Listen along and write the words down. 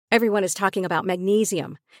Everyone is talking about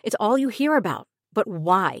magnesium. It's all you hear about. But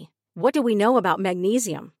why? What do we know about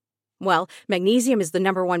magnesium? Well, magnesium is the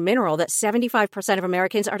number one mineral that 75% of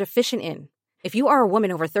Americans are deficient in. If you are a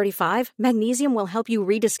woman over 35, magnesium will help you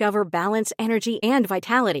rediscover balance, energy, and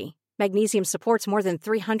vitality. Magnesium supports more than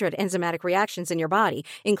 300 enzymatic reactions in your body,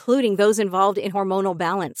 including those involved in hormonal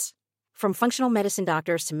balance. From functional medicine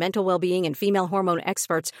doctors to mental well-being and female hormone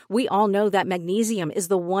experts, we all know that magnesium is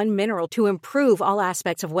the one mineral to improve all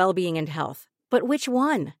aspects of well-being and health. But which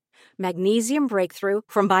one? Magnesium Breakthrough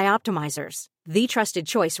from Bioptimizers, the trusted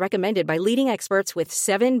choice recommended by leading experts with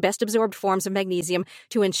 7 best-absorbed forms of magnesium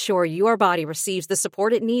to ensure your body receives the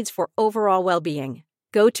support it needs for overall well-being.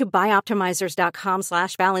 Go to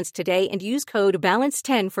bioptimizers.com/balance today and use code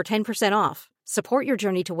BALANCE10 for 10% off. Support your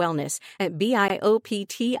journey to wellness at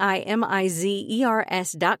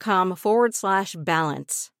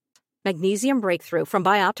bioptimizers.com/balance. Magnesium Breakthrough from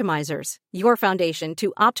Bioptimizers, your foundation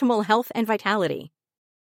to optimal health and vitality.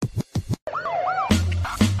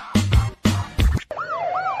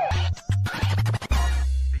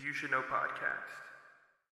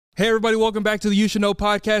 Hey everybody, welcome back to the You Should Know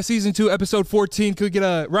Podcast, Season 2, Episode 14. Could we get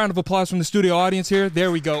a round of applause from the studio audience here?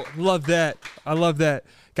 There we go. Love that. I love that.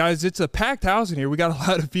 Guys, it's a packed house in here. We got a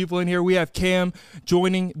lot of people in here. We have Cam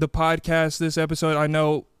joining the podcast this episode. I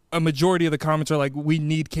know a majority of the comments are like, we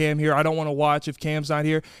need Cam here. I don't want to watch if Cam's not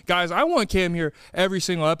here. Guys, I want Cam here every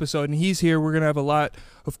single episode, and he's here. We're going to have a lot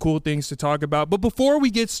of cool things to talk about. But before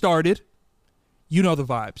we get started, you know the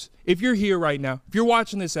vibes. If you're here right now, if you're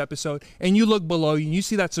watching this episode and you look below you and you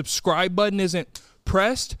see that subscribe button isn't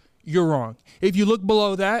pressed, you're wrong. If you look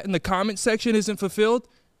below that and the comment section isn't fulfilled,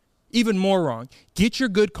 even more wrong. Get your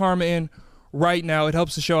good karma in right now. It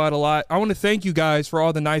helps the show out a lot. I want to thank you guys for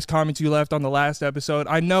all the nice comments you left on the last episode.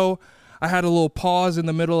 I know I had a little pause in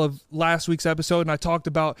the middle of last week's episode and I talked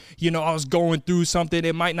about, I was going through something.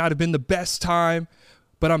 It might not have been the best time,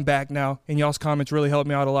 but I'm back now, and y'all's comments really helped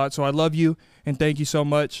me out a lot, so I love you, and thank you so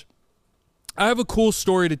much. I have a cool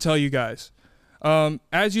story to tell you guys.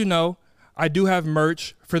 As you know, I do have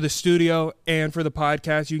merch for the studio and for the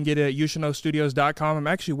podcast. You can get it at youshouldknowstudios.com. I'm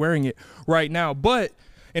actually wearing it right now, but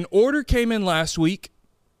an order came in last week,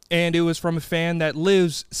 and it was from a fan that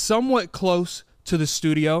lives somewhat close to the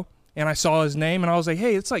studio, and I saw his name, and I was like,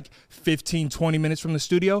 hey, it's like 15, 20 minutes from the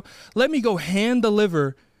studio. Let me go hand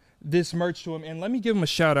deliver this merch to him, and let me give him a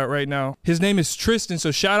shout out right now. His name is Tristan,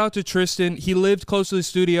 so shout out to Tristan. He lived close to the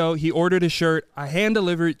studio. He ordered a shirt. I hand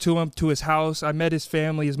delivered it to him to his house. I met his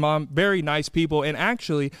family, his mom, very nice people, and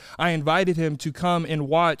actually I invited him to come and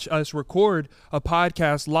watch us record a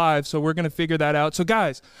podcast live, so we're gonna figure that out. So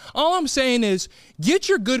guys, all I'm saying is get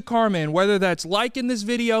your good karma in, whether that's liking this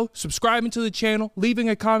video, subscribing to the channel, leaving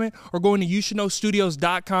a comment, or going to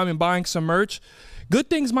youshouldknowstudios.com and buying some merch. Good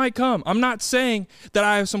things might come. I'm not saying that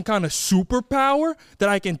I have some kind of superpower that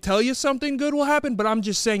I can tell you something good will happen, but I'm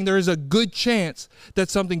just saying there is a good chance that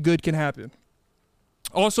something good can happen.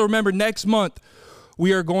 Also, remember, next month,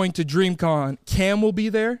 we are going to DreamCon. Cam will be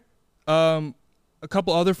there. A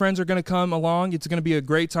couple other friends are going to come along. It's going to be a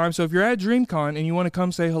great time. So if you're at DreamCon and you want to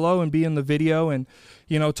come say hello and be in the video and,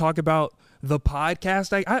 talk about the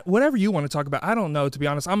podcast, whatever you want to talk about. I don't know, to be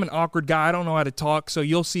honest. I'm an awkward guy. I don't know how to talk, so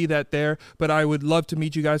you'll see that there. But I would love to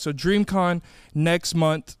meet you guys. So DreamCon next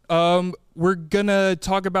month. We're going to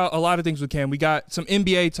talk about a lot of things with Cam. We got some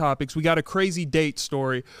NBA topics. We got a crazy date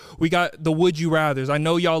story. We got the Would You Rathers. I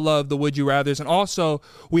know y'all love the Would You Rathers. And also,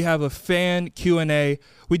 we have a fan Q&A.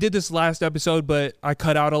 We did this last episode, but I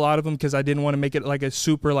cut out a lot of them because I didn't want to make it like a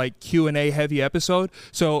super Q&A heavy episode.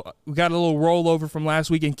 So we got a little rollover from last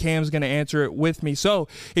week, and Cam's going to answer it with me. So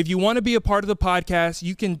if you want to be a part of the podcast,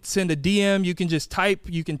 you can send a DM. You can just type.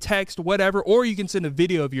 You can text, whatever. Or you can send a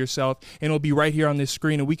video of yourself, and it'll be right here on this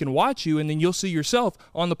screen, and we can watch you, and then you'll see yourself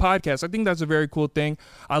on the podcast. I think that's a very cool thing.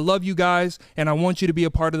 I love you guys, and I want you to be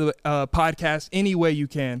a part of the podcast any way you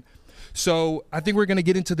can. So I think we're going to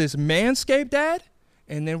get into this Manscaped ad,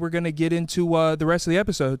 and then we're going to get into the rest of the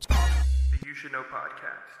episodes. The You Should Know Podcast.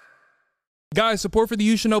 Guys, support for the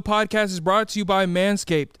You Should Know Podcast is brought to you by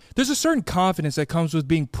Manscaped. There's a certain confidence that comes with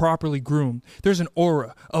being properly groomed. There's an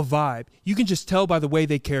aura, a vibe. You can just tell by the way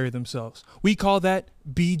they carry themselves. We call that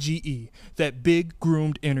BGE, that big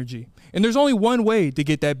groomed energy. And there's only one way to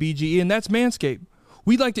get that BGE, and that's Manscaped.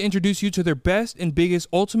 We'd like to introduce you to their best and biggest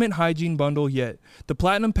ultimate hygiene bundle yet, the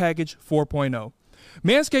Platinum Package 4.0.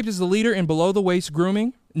 Manscaped is the leader in below-the-waist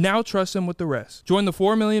grooming. Now trust them with the rest. Join the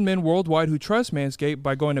 4 million men worldwide who trust Manscaped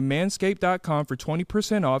by going to manscaped.com for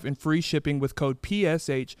 20% off and free shipping with code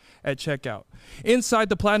PSH at checkout. Inside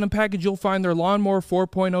the Platinum Package, you'll find their Lawnmower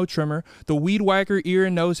 4.0 trimmer, the Weed Whacker ear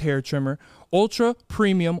and nose hair trimmer, Ultra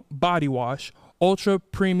Premium Body Wash, Ultra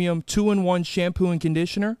Premium 2-in-1 Shampoo and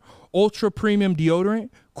Conditioner, Ultra Premium Deodorant,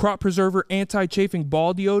 Crop Preserver Anti-Chafing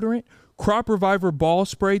Ball Deodorant, Crop Reviver Ball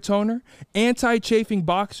Spray Toner, Anti-Chafing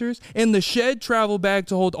Boxers, and the Shed Travel Bag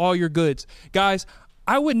to hold all your goods. Guys,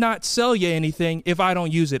 I would not sell you anything if I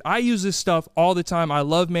don't use it. I use this stuff all the time. I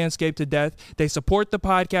love Manscaped to death. They support the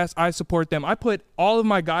podcast. I support them. I put all of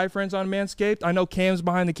my guy friends on Manscaped. I know Cam's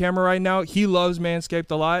behind the camera right now. He loves Manscaped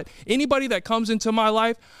a lot. Anybody that comes into my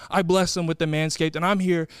life, I bless them with the Manscaped, and I'm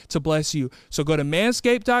here to bless you. So go to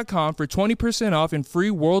manscaped.com for 20% off and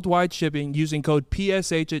free worldwide shipping using code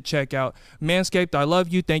PSH at checkout. Manscaped, I love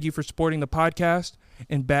you. Thank you for supporting the podcast.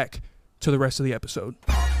 And back to the rest of the episode.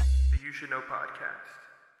 The You Should Know Podcast.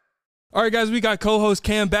 All right, guys, we got co-host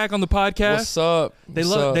Cam back on the podcast. What's up? They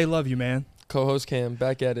love you, man. Co-host Cam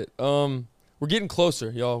back at it. We're getting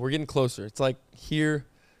closer, y'all. We're getting closer. It's like here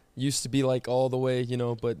used to be like all the way,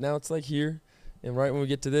 but now it's like here, and right when we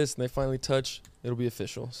get to this and they finally touch, it'll be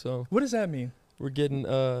official. So What does that mean? we're getting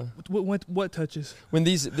What touches? when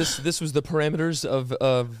this was the parameters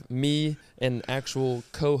of me and actual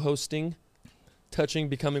co-hosting, touching,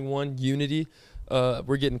 becoming one, unity.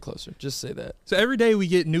 We're getting closer. Just say that. So every day we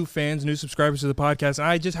get new fans, new subscribers to the podcast, and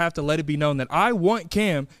I just have to let it be known that I want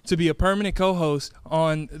Cam to be a permanent co-host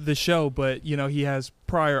on the show, but, he has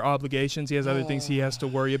prior obligations. He has other things he has to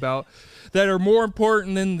worry about that are more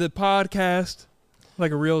important than the podcast,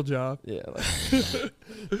 like a real job. Yeah.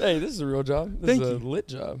 Hey, this is a real job. This Thank is a you. lit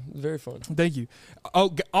job. Very fun. Thank you.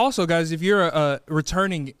 Oh, also, guys, if you're a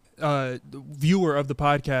returning viewer of the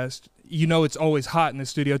podcast, it's always hot in the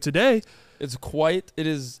studio. Today, It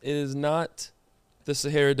is not the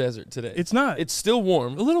Sahara Desert today. it's not. It's still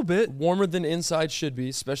warm. a little bit. Warmer than inside should be,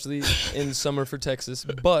 especially in summer for Texas.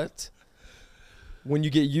 But when you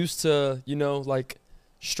get used to, like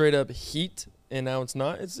straight up heat, and now it's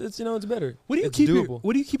not, it's better. What do you it's keep doable.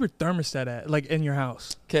 what do you keep your thermostat at, like in your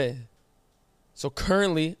house? Okay. So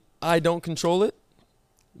currently, I don't control it,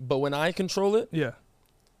 but when I control it, Yeah.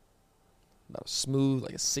 about smooth,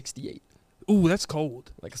 like a 68. Ooh, that's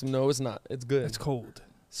cold. No, it's not. It's good. That's cold.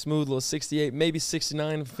 Smooth, little 68, maybe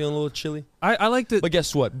 69 if I'm feeling a little chilly. I like to But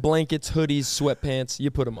guess what? Blankets, hoodies, sweatpants, you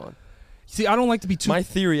put them on. see. I don't like to be too. My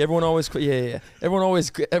theory, everyone always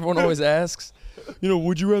everyone always asks,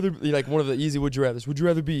 would you rather be like one of the easy would you rathers? Would you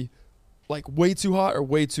rather be like way too hot or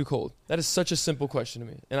way too cold? That is such a simple question to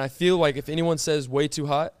me. And I feel like if anyone says way too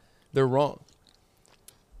hot, they're wrong.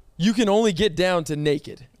 You can only get down to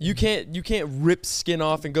naked. You can't rip skin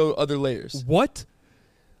off and go other layers. What?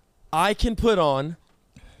 I can put on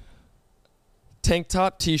tank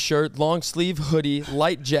top, t-shirt, long sleeve hoodie,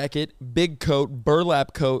 light jacket, big coat,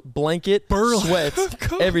 burlap coat, blanket, sweats,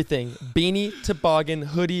 coat. everything. Beanie, toboggan,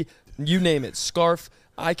 hoodie, you name it, scarf.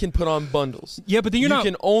 I can put on bundles. Yeah, but then You you're not.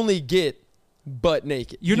 can only get butt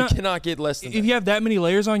naked. You're you not- cannot get less than If that. you have that many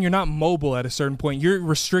layers on, you're not mobile at a certain point. You're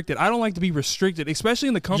restricted. I don't like to be restricted, especially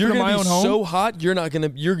in the comfort You're of my gonna own be home. so hot, you're not gonna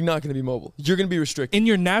be mobile. You're gonna be restricted. In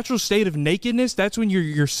your natural state of nakedness, that's when you're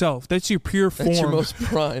yourself. That's your pure form. That's your most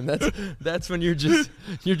prime. That's when you're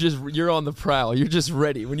on the prowl. You're just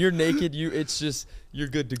ready. When you're naked, you're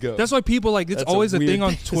good to go. That's why people it's That's a always a weird thing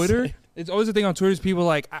on thing to Twitter. say. It's always a thing on Twitter. Is people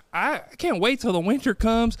like, I can't wait till the winter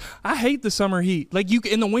comes. I hate the summer heat. Like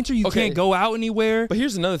in the winter you Okay. can't go out anywhere. But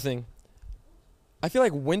here's another thing. I feel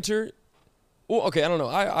like winter. Well, okay, I don't know.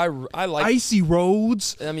 I like. Icy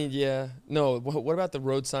roads. I mean, yeah. No. What about the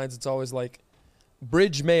road signs? It's always like,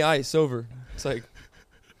 bridge may ice over. It's like,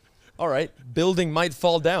 all right, building might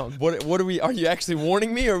fall down. What are we? Are you actually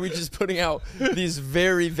warning me, or are we just putting out these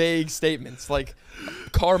very vague statements like,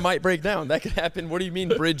 car might break down? That could happen. What do you mean,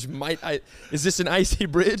 bridge might? Is this an icy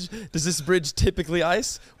bridge? Does this bridge typically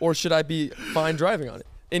ice, or should I be fine driving on it?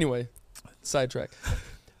 Anyway, sidetrack.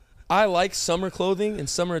 I like summer clothing and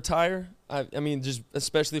summer attire. I mean, just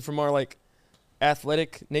especially from our like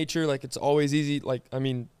athletic nature, like it's always easy. Like, I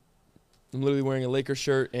mean, I'm literally wearing a Lakers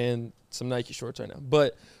shirt and some Nike shorts right now.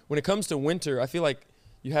 But when it comes to winter, I feel like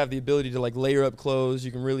you have the ability to like layer up clothes.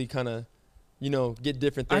 You can really kind of, get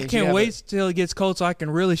different things. I can't wait till it gets cold so I can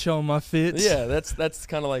really show 'em my fits. Yeah, that's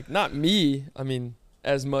kind of like not me. I mean,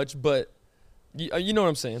 as much, but you know what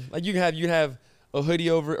I'm saying. Like you can have a hoodie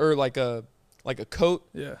over or like a coat.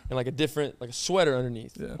 Yeah. And like a sweater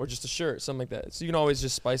underneath, Yeah. or just a shirt, something like that. So you can always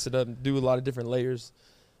just spice it up and do a lot of different layers,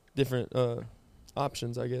 different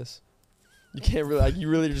options, I guess. You can't really, you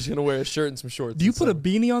really are just gonna wear a shirt and some shorts. Do you in put a summer.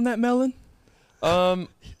 beanie on that melon?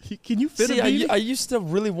 Can you fit See, a beanie? I used to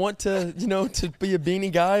really want to, to be a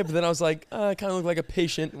beanie guy, but then I was like, I kind of look like a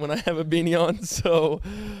patient when I have a beanie on. So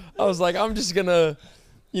I was like, I'm just gonna,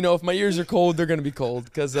 if my ears are cold, they're gonna be cold,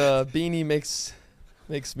 because beanie makes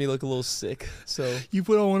Makes me look a little sick. So You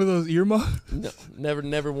put on one of those earmuffs? no,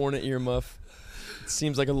 never worn an earmuff. It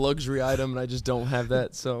seems like a luxury item, and I just don't have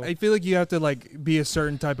that. So I feel like you have to like be a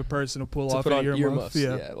certain type of person to pull off put an on earmuff. earmuffs.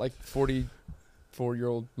 Yeah. Yeah, like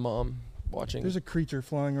 44-year-old mom watching. There's a creature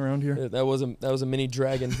flying around here. Yeah, that was a mini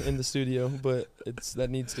dragon in the studio, but that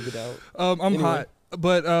needs to get out. I'm Anyway. hot,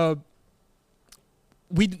 but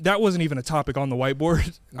that wasn't even a topic on the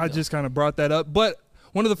whiteboard. I No. just kind of brought that up. But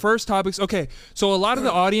one of the first topics, okay, so a lot of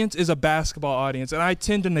the audience is a basketball audience, and I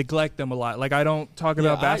tend to neglect them a lot. Like, I don't talk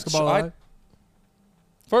about basketball a lot.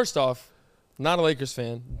 First off, not a Lakers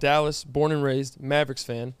fan. Dallas, born and raised, Mavericks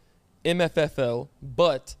fan, MFFL,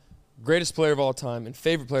 but greatest player of all time and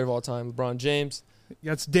favorite player of all time, LeBron James.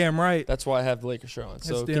 That's damn right. That's why I have the Lakers shirt on.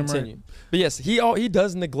 So That's damn continue. right. But yes, he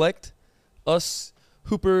does neglect us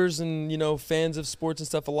hoopers and fans of sports and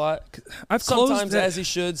stuff a lot. I've closed Sometimes that. as he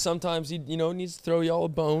should. Sometimes he needs to throw y'all a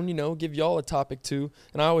bone. Give y'all a topic too.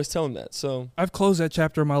 And I always tell him that. So I've closed that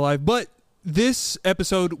chapter of my life. But this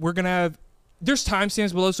episode, we're going to have – there's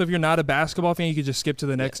timestamps below, so if you're not a basketball fan, you can just skip to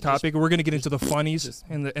the next topic. We're going to get into the funnies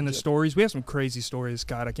and the stories. We have some crazy stories.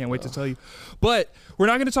 God, I can't wait to tell you. But we're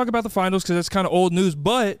not going to talk about the finals because that's kind of old news.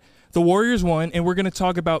 But the Warriors won, and we're going to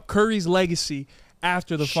talk about Curry's legacy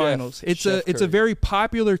after the finals. It's a Curry. very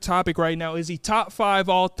popular topic right now. Is he top 5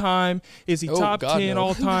 all time? Is he top 10 no.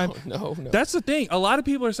 all time? No. That's the thing. A lot of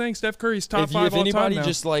people are saying Steph Curry's top 5 all time now.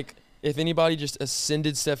 If anybody just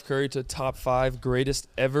ascended Steph Curry to top 5 greatest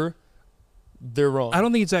ever, they're wrong. I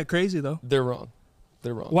don't think it's that crazy, though. They're wrong.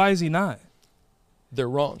 They're wrong. Why is he not? They're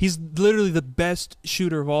wrong. He's literally the best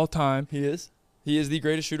shooter of all time. He is. He is the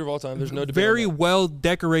greatest shooter of all time. There's no debate. Very on that. well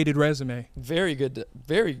decorated resume. Very good.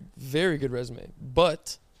 Very, very good resume.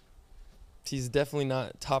 But he's definitely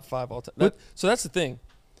not top 5 all time. So that's the thing.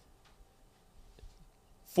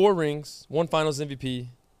 4 rings, 1 Finals MVP,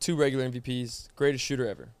 2 regular MVPs, greatest shooter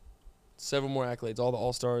ever. Several more accolades, all the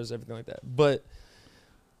All-Stars, everything like that. But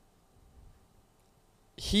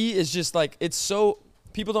he is just like, it's so,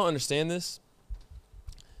 people don't understand this.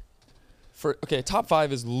 Top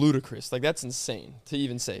 5 is ludicrous. Like, that's insane to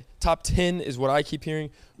even say. Top 10 is what I keep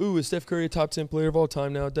hearing. Ooh, is Steph Curry a top 10 player of all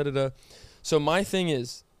time now? Da-da-da. So my thing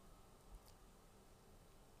is,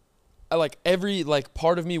 every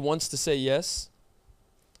part of me wants to say yes,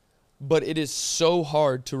 but it is so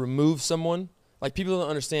hard to remove someone. Like, people don't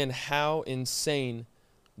understand how insane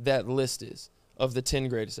that list is of the 10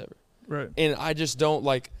 greatest ever. Right. And I just don't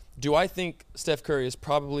do I think Steph Curry is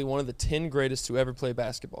probably one of the 10 greatest to ever play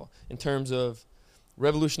basketball in terms of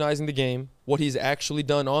revolutionizing the game, what he's actually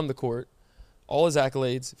done on the court, all his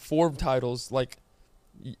accolades, 4 titles.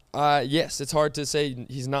 Yes, it's hard to say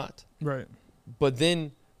he's not. Right. But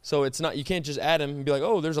then, so it's not, you can't just add him and be like,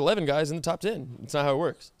 oh, there's 11 guys in the top 10. It's not how it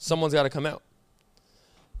works. Someone's got to come out.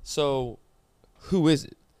 So who is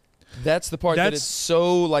it? That's the part that it's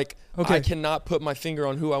so okay. I cannot put my finger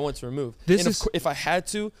on who I want to remove. If I had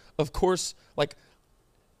to, of course,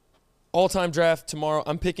 all-time draft tomorrow,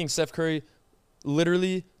 I'm picking Steph Curry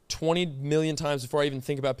literally 20 million times before I even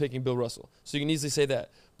think about picking Bill Russell. So you can easily say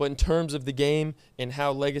that. But in terms of the game and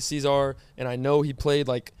how legacies are, and I know he played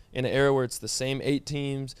in an era where it's the same 8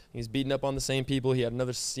 teams, he's beating up on the same people. He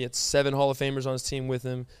had 7 Hall of Famers on his team with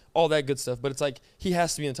him, all that good stuff. But it's he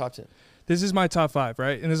has to be in the top 10. This is my top 5,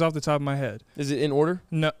 right? And this is off the top of my head. Is it in order?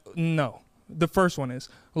 No. The first one is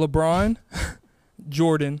LeBron,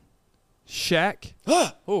 Jordan, Shaq.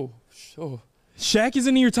 Oh. Shaq is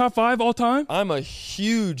in your top 5 all time? I'm a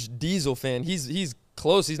huge Diesel fan. He's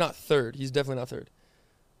close. He's not third. He's definitely not third.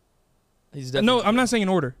 No, I'm not saying in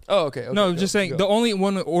order. Oh, okay. No, I'm just saying the only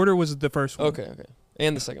one in order was the first one. Okay.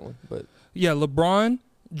 And the second one, but yeah, LeBron,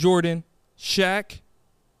 Jordan, Shaq,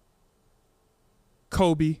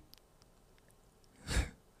 Kobe.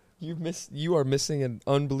 You are missing an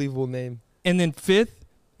unbelievable name. And then 5th,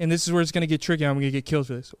 and this is where it's going to get tricky. I'm going to get killed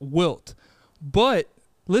for this. Wilt. But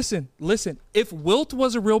listen. If Wilt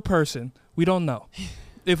was a real person, we don't know.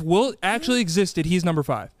 If Wilt actually existed, he's number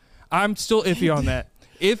 5. I'm still iffy on that.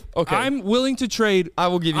 I'm willing to trade, I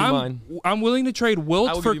will give you mine. I'm willing to trade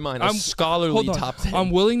Wilt I will for give you mine. A scholarly top 10.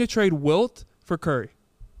 I'm willing to trade Wilt for Curry.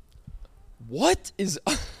 What is?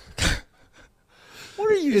 What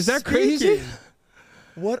are you? Is that crazy?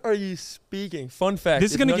 What are you speaking? Fun fact.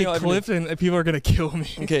 This is gonna get clipped, and people are gonna kill me.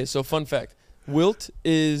 Okay, so fun fact. Wilt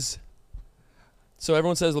is. So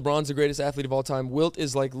everyone says LeBron's the greatest athlete of all time. Wilt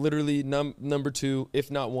is literally number 2,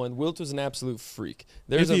 if not 1. Wilt was an absolute freak.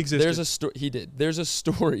 He existed. He did. There's a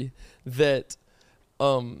story that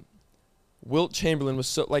Wilt Chamberlain was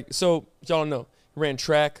so y'all don't know. He ran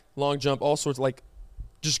track, long jump, all sorts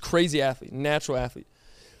just crazy athlete, natural athlete.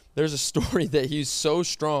 There's a story that he's so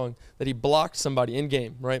strong that he blocked somebody in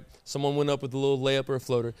game, right? Someone went up with a little layup or a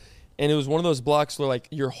floater, and it was one of those blocks where, like,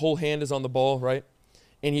 your whole hand is on the ball, right?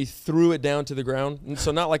 And he threw it down to the ground. And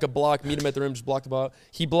so not like a block, meet him at the rim, just block the ball.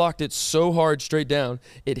 He blocked it so hard straight down,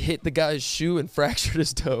 it hit the guy's shoe and fractured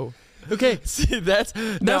his toe. Okay, See, that's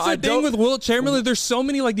the thing with Wilt Chamberlain. There's so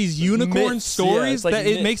many like these unicorn Myths, stories like that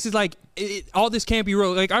it makes it like all this can't be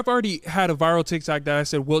real. Like I've already had a viral TikTok that I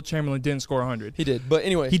said Wilt Chamberlain didn't score 100. He did, but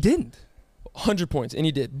anyway, He didn't. 100 points, and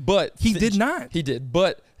he did. But He did not. He did,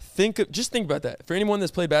 but just think about that. For anyone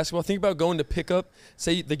that's played basketball, think about going to pick up.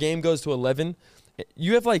 Say the game goes to 11,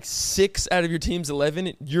 you have like 6 out of your team's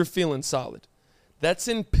 11. You're feeling solid. That's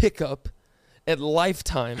in pickup at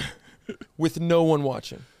Lifetime with no one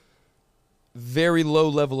watching. Very low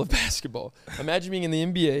level of basketball. Imagine being in the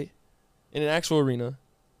NBA in an actual arena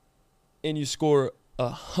and you score a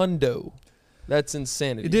hundo. That's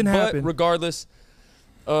insanity. It didn't happen. But regardless,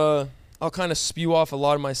 I'll kind of spew off a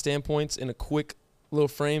lot of my standpoints in a quick little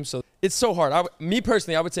frame. So it's so hard. Me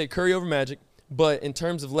personally, I would take Curry over Magic. But in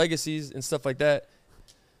terms of legacies and stuff like that,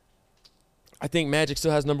 I think Magic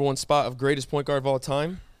still has #1 spot of greatest point guard of all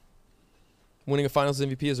time. Winning a Finals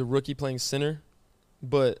MVP as a rookie playing center.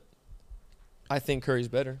 But I think Curry's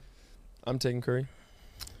better. I'm taking Curry.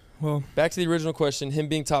 Well, Back to the original question, him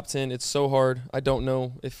being top 10, it's so hard. I don't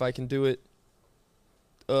know if I can do it.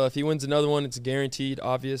 If he wins another one, it's guaranteed,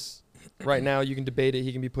 obvious. Right now, you can debate it.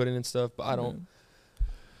 He can be put in and stuff, but I don't.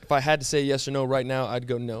 If I had to say yes or no right now, I'd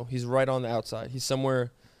go no. He's right on the outside. He's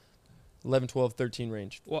somewhere 11, 12, 13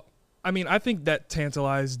 range. well, I mean, I think that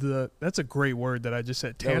tantalized that's a great word that I just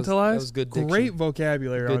said. That was Tantalized. good diction. Great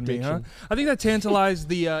vocabulary Good on me, huh? diction. I think that tantalized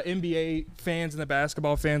the NBA fans and the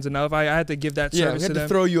basketball fans enough. I had to give that Yeah, we service had to to them.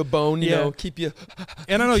 throw you a bone, you Yeah. know, keep you.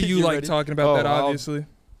 And I know keep you you like ready. talking about that, I'll- obviously.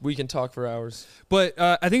 We can talk for hours. But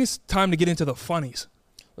I think it's time to get into the funnies.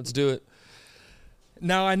 Let's do it.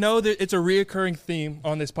 Now, I know that it's a reoccurring theme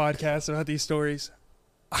on this podcast about these stories.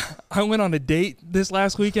 I went on a date this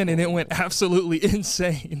last weekend, and it went absolutely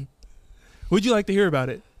insane. Would you like to hear about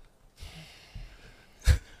it?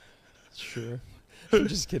 Sure. I'm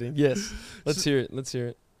just kidding. Yes. Let's hear it. Let's hear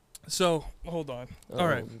it. So, hold on. All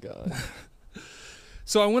right. Oh, God.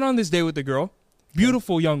 So I went on this date with the girl.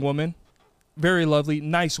 Beautiful young woman. Very lovely.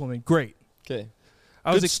 Nice woman. Great. Okay.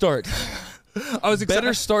 I was Good start. I was Better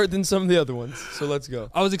excited. start than some of the other ones. So let's go.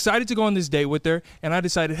 I was excited to go on this date with her, and I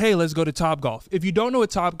decided, hey, let's go to Topgolf. If you don't know what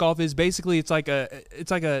Topgolf is, basically it's like a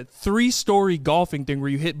 3-story golfing thing where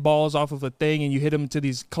you hit balls off of a thing and you hit them to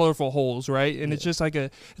these colorful holes, right? And it's just like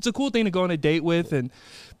it's a cool thing to go on a date with and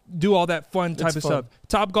do all that fun type of fun. stuff.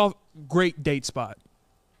 Topgolf, great date spot.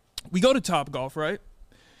 We go to Topgolf, right?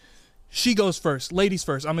 She goes first. Ladies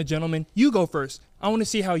first. I'm a gentleman. You go first. I want to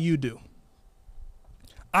see how you do.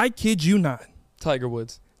 I kid you not. Tiger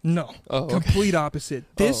Woods. No. Oh, okay. Complete opposite.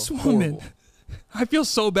 This woman, horrible. I feel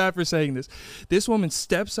so bad for saying this. This woman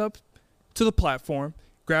steps up to the platform,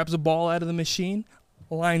 grabs a ball out of the machine,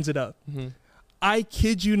 lines it up. Mm-hmm. I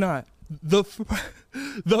kid you not. The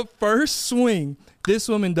first swing this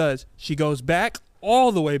woman does, she goes back,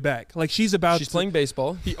 all the way back. Like she's about She's to. playing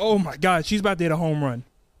baseball. Oh my God, she's about to hit a home run.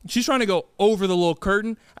 She's trying to go over the little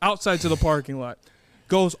curtain outside to the parking lot.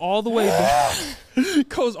 Goes all the way back.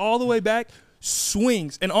 Goes all the way back.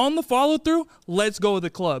 Swings. And on the follow through, let's go with the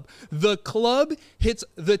club. The club hits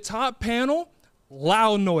the top panel.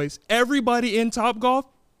 Loud noise. Everybody in Topgolf,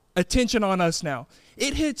 attention on us now.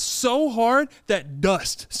 It hits so hard that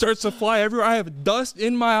dust starts to fly everywhere. I have dust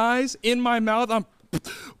in my eyes, in my mouth. I'm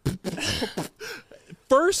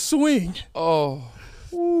first swing. Oh.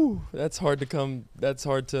 Woo. That's hard to come. That's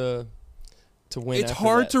hard to win. It's after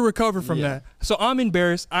hard that. to recover from Yeah. that. So I'm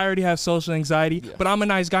embarrassed. I already have social anxiety, Yeah. but I'm a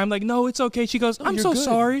nice guy. I'm like, no, it's okay. She goes, I'm you're so good.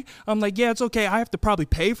 sorry. I'm like, yeah, it's okay. I have to probably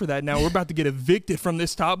pay for that now. We're about to get evicted from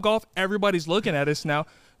this Topgolf. Everybody's looking at us now.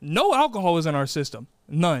 No alcohol was in our system.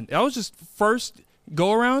 None. That was just first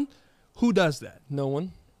go around. Who does that? No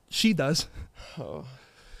one. She does. Oh.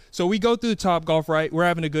 So we go through the Topgolf, right? We're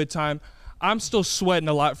having a good time. I'm still sweating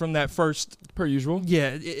a lot from that first. Per usual.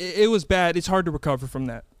 Yeah, it was bad. It's hard to recover from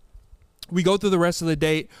that. We go through the rest of the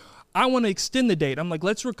date. I want to extend the date. I'm like,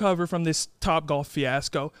 let's recover from this Topgolf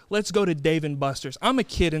fiasco. Let's go to Dave & Buster's. I'm a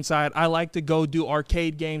kid inside. I like to go do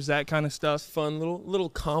arcade games, that kind of stuff. Fun little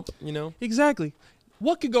comp, you know. Exactly.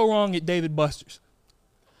 What could go wrong at Dave & Buster's?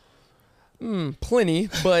 Plenty,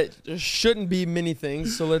 but there shouldn't be many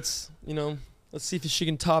things. So let's see if she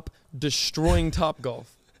can top destroying Topgolf.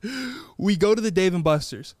 We go to the Dave &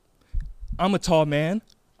 Buster's. I'm a tall man.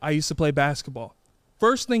 I used to play basketball.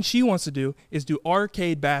 First thing she wants to do is do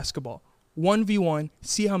arcade basketball. 1v1,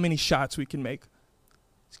 see how many shots we can make.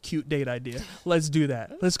 It's a cute date idea. Let's do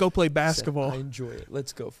that. Let's go play basketball. I enjoy it.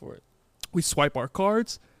 Let's go for it. We swipe our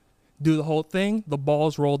cards, do the whole thing. The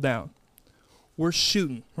balls roll down. We're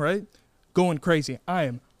shooting, right? Going crazy. I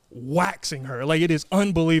am waxing her. Like, it is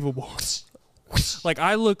unbelievable. Like,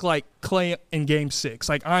 I look like Clay in Game 6.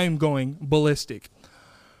 Like, I am going ballistic.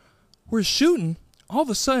 We're shooting. All of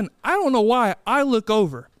a sudden, I don't know why, I look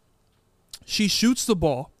over. She shoots the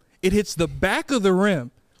ball. It hits the back of the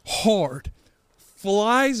rim hard.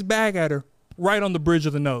 Flies back at her right on the bridge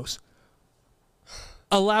of the nose.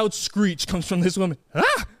 A loud screech comes from this woman.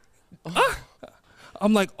 Ah! Ah!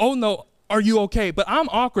 I'm like, oh, no. Are you okay? But I'm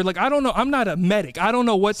awkward. Like, I don't know. I'm not a medic. I don't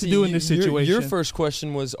know what to do in this situation. Your first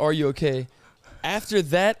question was, are you okay? After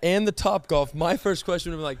that and the Topgolf, my first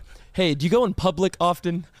question would be like, hey, do you go in public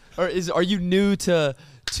often? Or are you new to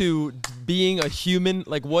being a human?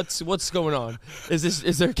 Like, what's going on?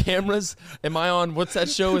 Is there cameras? Am I on, what's that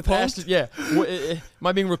show with Ashton? Yeah. Am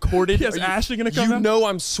I being recorded? Yes, Ashton gonna come You out? know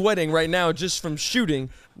I'm sweating right now just from shooting.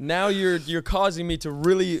 Now you're causing me to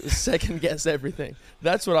really second guess everything.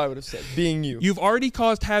 That's what I would have said, being you. You've already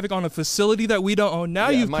caused havoc on a facility that we don't own. Now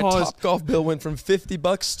Yeah, you've my caused Topgolf bill went from $50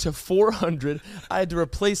 to $400. I had to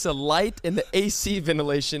replace a light and the AC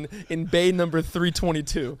ventilation in bay number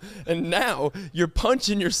 322. And now you're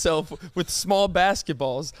punching yourself with small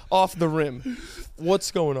basketballs off the rim. What's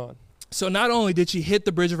going on? So not only did she hit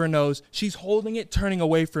the bridge of her nose, she's holding it, turning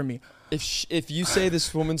away from me. If you say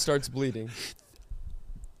this woman starts bleeding,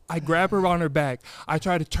 I grab her on her back. I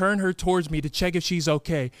try to turn her towards me to check if she's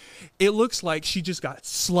okay. It looks like she just got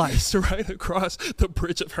sliced right across the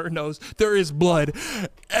bridge of her nose. There is blood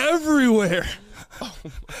everywhere.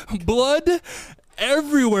 Blood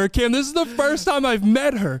everywhere, Cam. This is the first time I've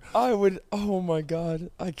met her. oh my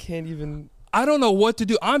God, I can't even. I don't know what to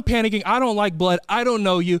do. I'm panicking. I don't like blood. I don't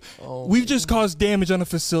know you. Oh We've just caused damage on a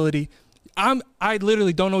facility. I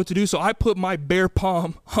literally don't know what to do, so I put my bare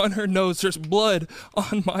palm on her nose. There's blood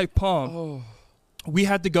on my palm. Oh. We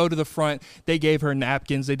had to go to the front. They gave her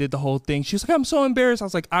napkins. They did the whole thing. She was like, I'm so embarrassed. I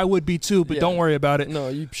was like, I would be too, but Yeah. don't worry about it. No,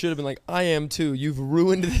 you should have been like, I am too. You've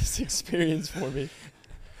ruined this experience for me.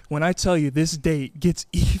 When I tell you this date gets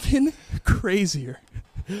even crazier.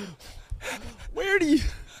 Where do you...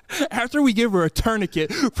 After we give her a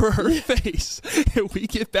tourniquet for her face and we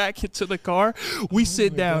get back into the car, we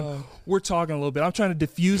sit down. God. We're talking a little bit. I'm trying to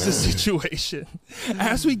diffuse the situation.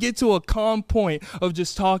 As we get to a calm point of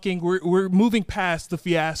just talking, we're moving past the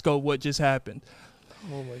fiasco of what just happened.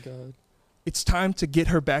 Oh my God. It's time to get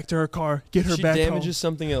her back to her car, get her She back damages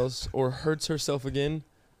home. something else or hurts herself again,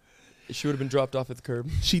 she would have been dropped off at the curb.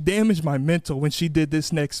 She damaged my mental when she did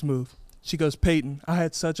this next move. She goes, Peyton, I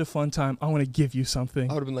had such a fun time. I want to give you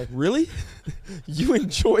something. I would have been like, really? You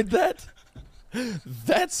enjoyed that?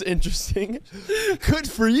 That's interesting. Good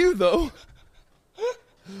for you, though.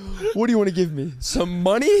 What do you want to give me? Some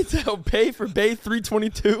money to help pay for Bay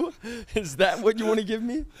 322? Is that what you want to give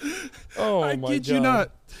me? Oh, I my kid God. you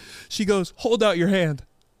not. She goes, hold out your hand.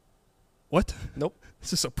 What? Nope.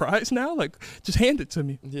 It's a surprise now? Like, just hand it to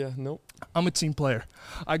me. Yeah, nope. I'm a team player.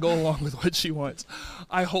 I go along with what she wants.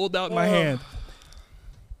 I hold out my hand.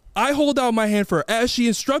 I hold out my hand for her, as she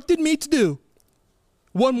instructed me to do.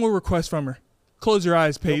 One more request from her. Close your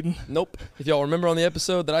eyes, Peyton. Nope. If y'all remember on the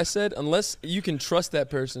episode that I said, unless you can trust that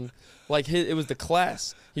person, like it was the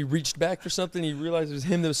class. He reached back for something. He realized it was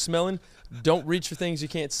him that was smelling. Don't reach for things you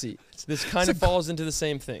can't see. This kind of falls into the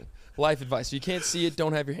same thing. Life advice. If you can't see it,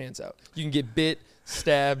 don't have your hands out. You can get bit,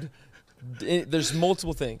 stabbed. There's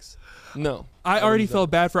multiple things. No. I already felt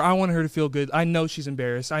bad for her. I wanted her to feel good. I know she's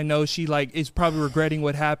embarrassed. I know she is probably regretting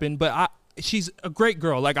what happened, but she's a great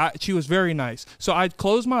girl. She was very nice. So I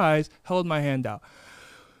closed my eyes, held my hand out.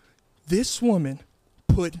 This woman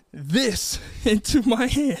put this into my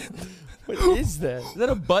hand. What is that? Is that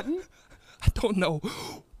a button? I don't know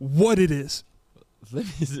what it is.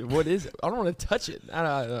 What is it? I don't want to touch it. I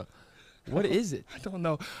don't know. What is it? I don't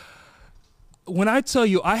know. When I tell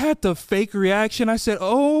you, I had the fake reaction. I said,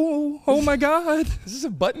 oh my God. Is this a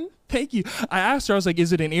button? Thank you. I asked her, I was like,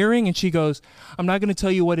 is it an earring? And she goes, I'm not going to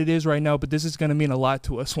tell you what it is right now, but this is going to mean a lot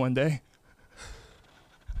to us one day.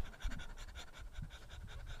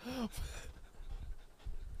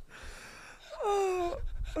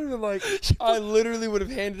 I literally would have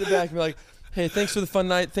handed it back and be like, hey, thanks for the fun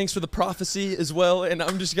night. Thanks for the prophecy as well. And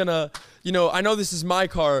I'm just going to, I know this is my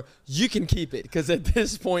car. You can keep it. Because at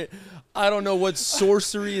this point, I don't know what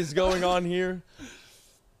sorcery is going on here.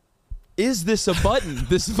 Is this a button?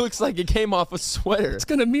 This looks like it came off a sweater. It's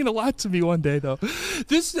going to mean a lot to me one day, though.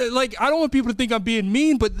 This, I don't want people to think I'm being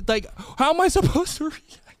mean, but, how am I supposed to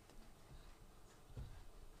react?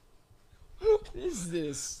 What is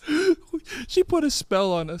this? She put a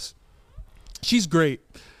spell on us. She's great.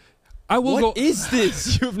 I will go. What is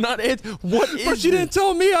this? You have not answered. What is But she this? didn't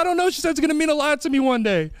tell me. I don't know. She said it's gonna mean a lot to me one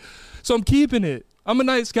day, so I'm keeping it. I'm a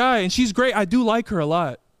nice guy, and she's great. I do like her a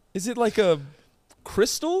lot. Is it like a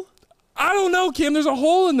crystal? I don't know, Kim. There's a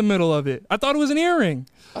hole in the middle of it. I thought it was an earring.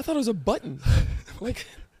 I thought it was a button. like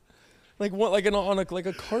what? Like like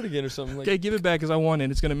a cardigan or something. Like, Okay, give it back because I want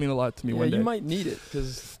it. It's gonna mean a lot to me yeah, one day. you might need it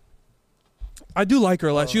because I do like her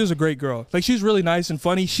a lot. She was a great girl. Like, she's really nice and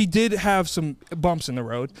funny. She did have some bumps in the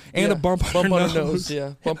road and a bump on her nose.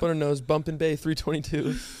 Yeah, bump on her nose. Bump in Bay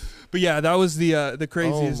 322. But yeah, that was the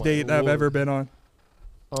craziest my date I've Lord. ever been on.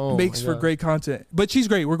 Oh, Makes my for God. great content. But she's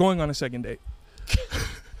great. We're going on a second date.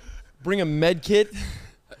 Bring a med kit.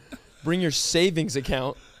 Bring your savings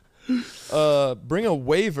account. Bring a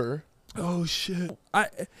waiver. Oh shit!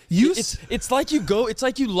 It's like you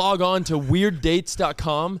log on to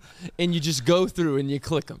weirddates.com and you just go through and you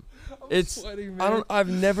click them. sweating,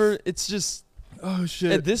 man. It's just Oh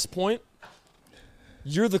shit! at this point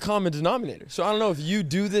you're the common denominator. So I don't know if you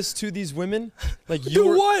do this to these women, like Do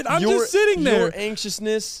what? I'm just sitting there. Your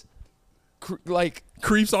anxiousness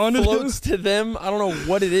Creeps onto floats to them. I don't know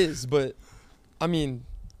what it is, but I mean,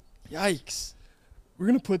 yikes. We're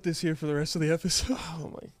gonna put this here for the rest of the episode.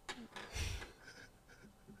 Oh my.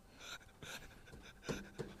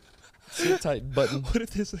 Sit tight button. What if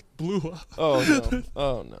this like blew up? Oh no.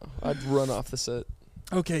 Oh no. I'd run off the set.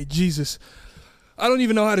 Okay, Jesus. I don't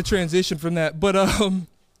even know how to transition from that, but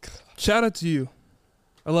shout out to you.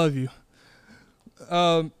 I love you.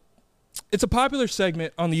 It's a popular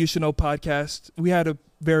segment on the You Should Know podcast. We had a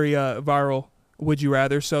very viral Would You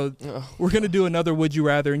Rather, so we're going to do another Would You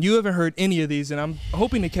Rather, and you haven't heard any of these, and I'm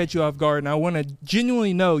hoping to catch you off guard, and I want to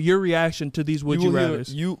genuinely know your reaction to these Would You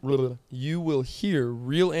Rathers. You will hear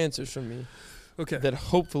real answers from me Okay. that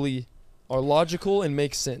hopefully are logical and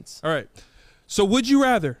make sense. All right. So would you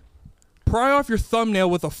rather pry off your thumbnail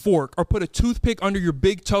with a fork or put a toothpick under your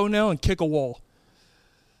big toenail and kick a wall?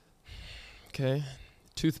 Okay.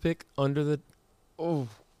 Toothpick under the. Oh.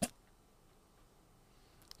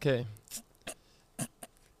 Okay.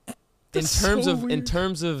 That's in so weird.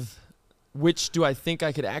 terms of which do I think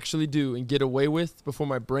I could actually do and get away with before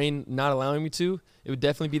my brain not allowing me to, it would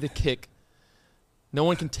definitely be the kick. No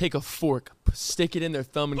one can take a fork, stick it in their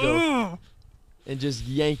thumb and go and just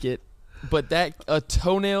yank it. But a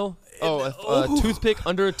toenail, a toothpick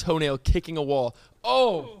under a toenail kicking a wall.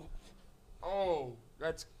 Oh,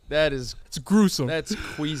 that's gruesome. That's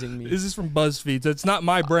queasing me. This is from BuzzFeed. So it's not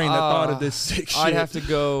my brain that thought of this sick shit. I'd have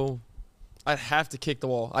to kick the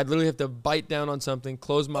wall. I'd literally have to bite down on something,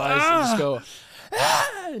 close my eyes, and just go,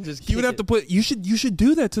 and just. You would have to put. You should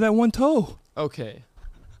do that to that one toe. Okay.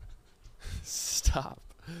 Stop.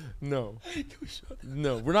 No.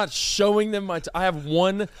 No, we're not showing them I have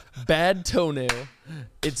one bad toenail.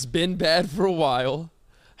 It's been bad for a while.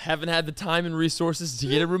 Haven't had the time and resources to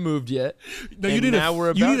get it removed yet. No, and you need now to.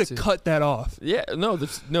 we're You about need to cut that off. Yeah,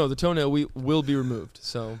 the toenail will be removed.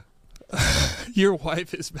 So Your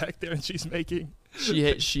wife is back there and she's making.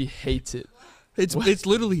 she hates it. It's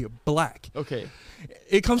literally black. Okay.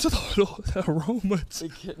 It comes with a little aroma.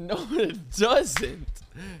 No, it doesn't.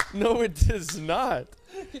 No, it does not.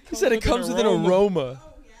 He said it with an comes with an aroma. aroma.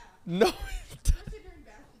 No, it doesn't.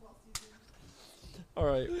 All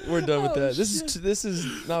right, we're done with that. This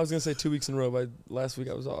is. No, I was gonna say 2 weeks in a row. But last week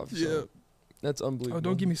I was off. So Yeah. that's unbelievable. Oh,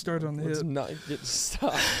 don't get me started on the Let's hip. not get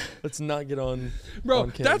stop. Let's not get on. Bro,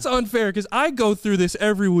 on Kim. that's unfair because I go through this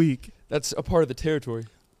every week. That's a part of the territory.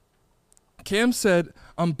 Cam said,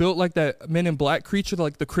 I'm built like that Men in Black creature,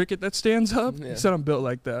 like the cricket that stands up. Yeah. He said I'm built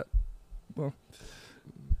like that. Well,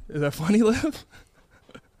 is that funny, Liv?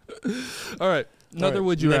 All right. Another All right,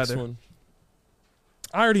 Would You next Rather. one.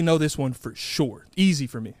 I already know this one for sure. Easy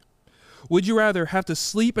for me. Would you rather have to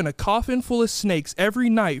sleep in a coffin full of snakes every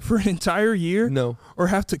night for an entire year? No, Or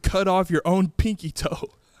have to cut off your own pinky toe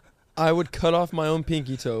I would cut off my own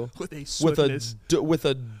pinky toe with a with swiftness? with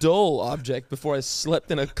a dull object before I slept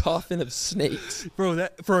in a coffin of snakes. Bro,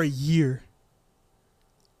 that for a year.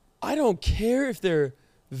 I don't care if they're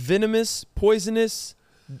venomous, poisonous.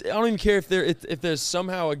 I don't even care if there's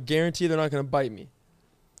somehow a guarantee they're not going to bite me.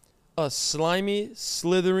 A slimy,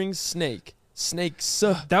 slithering snake. Snakes.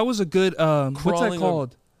 That was a good what's that Crawling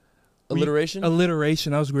called? Alliteration?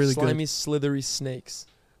 Alliteration. That was really Slimy, good. slithery snakes.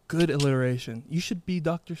 Good alliteration. You should be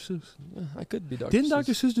Dr. Seuss. Yeah, I could be Dr. Didn't Seuss.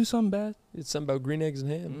 Dr. Seuss do something bad? It's something about green eggs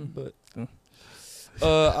and ham, Mm. but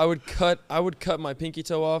I would cut my pinky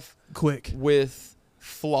toe off Quick. with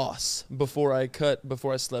floss before I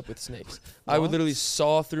slept with snakes. I would literally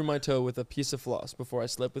saw through my toe with a piece of floss before I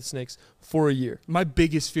slept with snakes for a year. My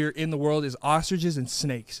biggest fear in the world is ostriches and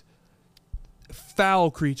snakes.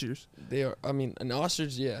 foul creatures. They are. I mean, an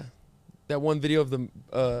ostrich. Yeah, that one video of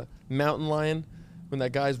the mountain lion when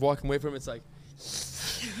that guy's walking away from him. It's like,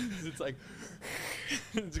 it's like,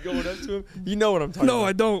 it's going up to him. You know what I'm talking about? No,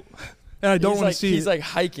 I don't. And I don't want to see. He's like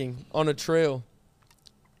hiking on a trail,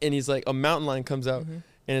 and he's like a mountain lion comes out, and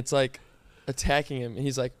it's like attacking him, and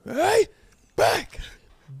he's like, "Hey, back,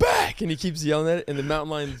 back!" And he keeps yelling at it, and the mountain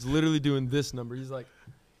lion's literally doing this number. He's like,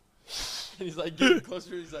 and he's like getting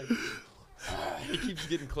closer. He's like, he keeps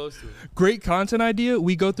getting close to it. Great content idea.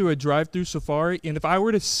 We go through a drive-through safari, and if I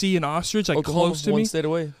were to see an ostrich like Oklahoma, close to one me, state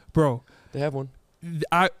away, bro, they have one.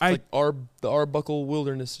 I It's like the Arbuckle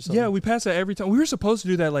Wilderness or something. yeah, we pass that every time. We were supposed to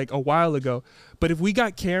do that like a while ago, but if we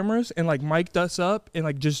got cameras and like mic'd us up and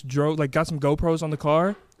like just drove, like got some GoPros on the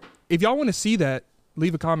car, if y'all want to see that,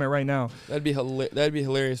 leave a comment right now. That'd be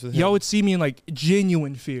hilarious with him. Y'all would see me in like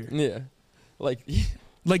genuine fear, Yeah, like,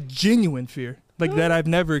 like genuine fear, like that I've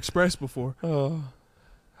never expressed before. oh,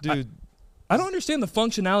 dude. I don't understand the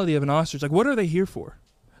functionality of an ostrich. Like, what are they here for?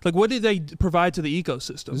 Like, what do they provide to the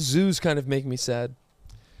ecosystem? Zoos kind of make me sad.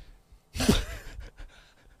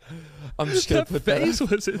 I'm just gonna put that. face Out.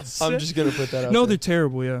 was insane. I'm just gonna put that out. No, there. they're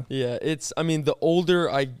terrible. Yeah. Yeah, it's. I mean, the older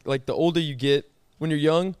you get when you're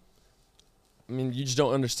young. I mean, you just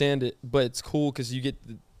don't understand it, but it's cool because you get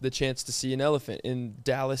the chance to see an elephant in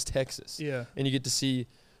Dallas, Texas, Yeah. and you get to see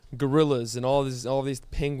gorillas and all these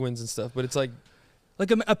penguins and stuff. But it's like,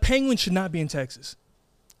 A penguin should not be in Texas.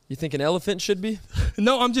 you think an elephant should be?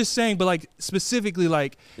 No, I'm just saying, but like specifically,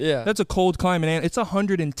 like Yeah, that's a cold climate, and it's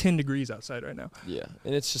 110 degrees outside right now. yeah,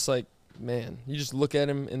 and it's just like, man, you just look at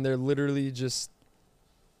them and they're literally just.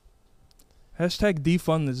 Hashtag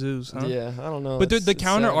defund the zoos, huh? Yeah, I don't know. But the It's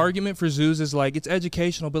counter sad. argument for zoos is like it's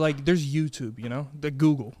educational, but like there's YouTube, you know, the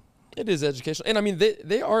Google. It is educational, and I mean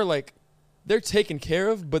they are like, they're taken care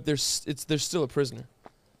of, but they're still a prisoner.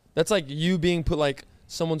 That's like you being put, like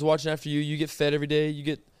someone's watching after you. You get fed every day. You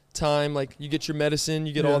get time, like you get your medicine.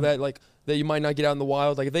 You get Yeah. all that, like that you might not get out in the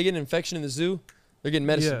wild. Like if they get an infection in the zoo, they're getting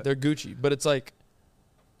medicine. Yeah. They're Gucci. But it's like,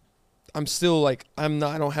 I'm still like I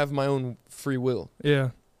don't have my own free will. Yeah,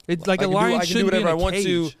 it's like I a can lion I can do shouldn't be in whatever I a want to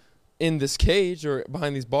cage. in this cage or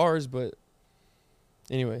behind these bars. But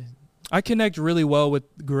anyway, I connect really well with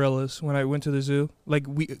gorillas when I went to the zoo. Like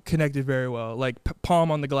we connected very well, like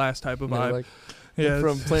palm on the glass type of you know, vibe. like Yeah,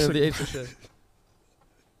 from it's Planet of like- the Apes and shit.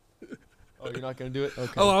 Oh, you're not gonna do it?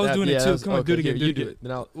 Okay. Oh, I was doing it too. Come on, do it here, again, do you it do again. it.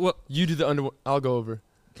 Then Well, you do the under. I'll go over.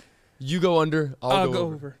 You go under. I'll go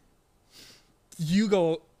over. You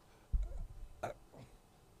go.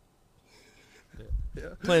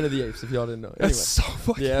 Planet of the Apes, if y'all didn't know. Anyway, That's so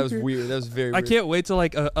fucking. yeah, that was weird. weird. That was very. I weird. can't wait till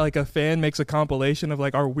like a fan makes a compilation of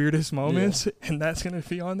like our weirdest moments, and that's gonna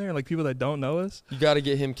be on there. Like people that don't know us. You got to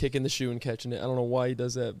get him kicking the shoe and catching it. I don't know why he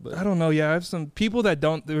does that, but I don't know. Yeah, I have some people that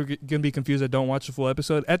they're gonna be confused that don't watch the full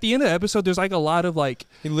episode. At the end of the episode, there's like a lot of like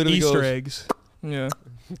he literally Easter goes, eggs. Yeah,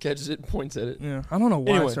 catches it, and points at it. yeah. I don't know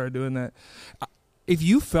why I Anyway. started doing that. If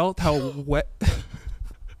you felt how wet.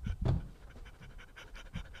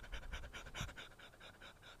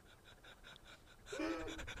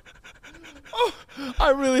 I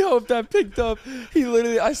really hope that picked up. He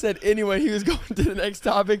literally, I said anyway. He was going to the next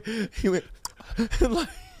topic. He went like,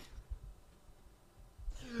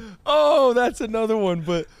 oh, that's another one.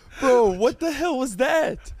 But bro, what the hell was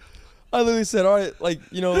that? I literally said, all right, like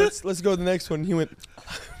let's go to the next one. He went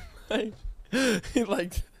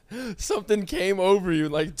like something came over you,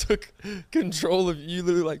 like took control of you.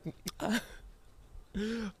 Literally like,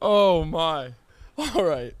 oh my, all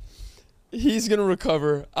right. He's going to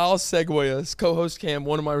recover. I'll segue us. Co-host Cam,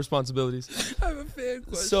 one of my responsibilities. I have a fan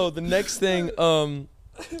question. So the next thing,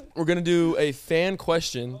 we're going to do a fan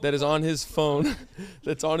question that is on his phone.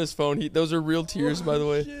 That's on his phone. Those are real tears, by the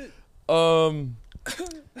way.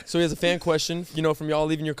 So he has a fan question, from y'all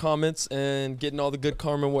leaving your comments and getting all the good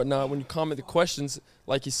karma and whatnot. When you comment the questions,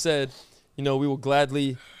 like you said, we will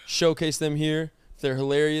gladly showcase them here. If they're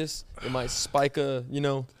hilarious, it might spike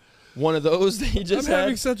one of those that he just I'm having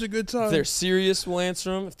had. such a good time. If they're serious, we'll answer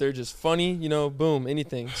them. If they're just funny, boom,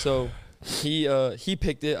 anything. So he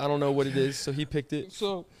picked it. I don't know what it is, so he picked it.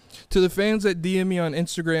 So, to the fans that DM me on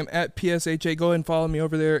Instagram at PSHA, go ahead and follow me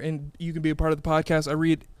over there, and you can be a part of the podcast. I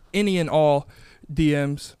read any and all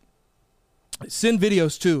DMs. Send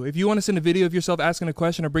videos, too. If you want to send a video of yourself asking a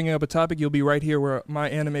question or bringing up a topic, you'll be right here where my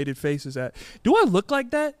animated face is at. Do I look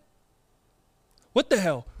like that? What the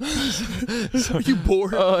hell? Are you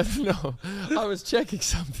bored? No, I was checking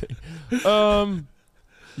something.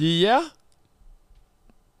 Yeah.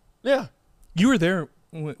 You were there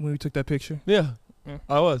when we took that picture. Yeah, Yeah.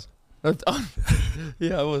 I was.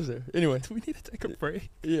 Yeah, I was there. Anyway, Do we need to take a break?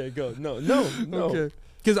 yeah, go. No. Okay.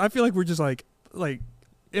 Because I feel like we're just like like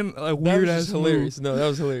in a That weird was ass just hilarious. No, that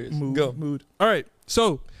was hilarious. Go. mood. All right,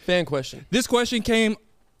 so Fan question. this question came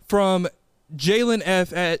from Jalen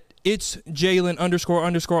F at it's Jalen __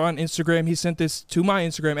 on Instagram. He sent this to my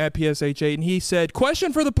Instagram at PSH8, and he said,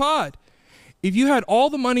 question for the pod. If you had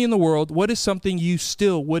all the money in the world, what is something you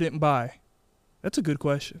still wouldn't buy? That's a good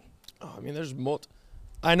question. Oh, I mean, there's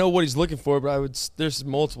I know what he's looking for, but there's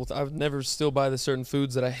multiple. I would never still buy the certain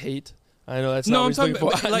foods that I hate. I know that's not what he's looking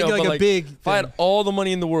for. Like, I know, like but a big If I had thing. all the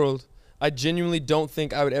money in the world, I genuinely don't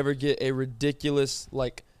think I would ever get a ridiculous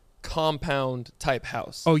like compound type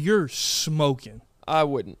house. Oh, you're smoking. I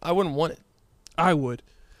wouldn't. I wouldn't want it. I would.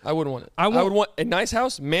 I wouldn't want it. I would want a nice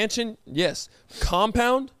house, mansion, yes.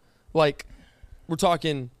 Compound, like we're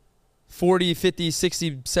talking 40, 50,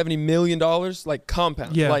 60, 70 million dollars, like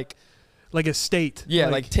compound. Yeah. Like a state. yeah,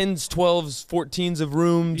 like 10s, 12s, 14s of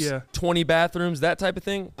rooms, Yeah. 20 bathrooms, that type of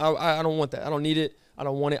thing. I don't want that. I don't need it. I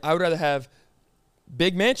don't want it. I would rather have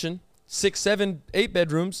big mansion, 6, 7, 8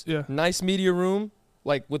 bedrooms, Yeah. nice media room,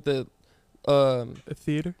 like with the a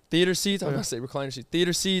theater. theater seats. I'm Yeah. going to say recliner seats.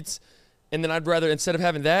 Theater seats. And then I'd rather, instead of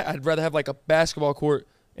having that, I'd rather have like a basketball court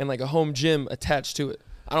and like a home gym attached to it.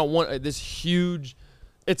 I don't want this huge.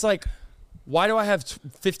 It's like, why do I have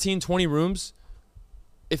 15, 20 rooms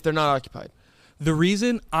if they're not occupied? The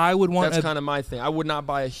reason I would want That's kind of my thing. I would not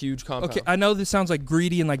buy a huge compound. okay, I know this sounds like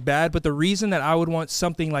greedy and like bad, but the reason that I would want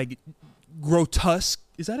something like grotesque,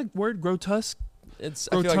 is that a word? Grotesque? I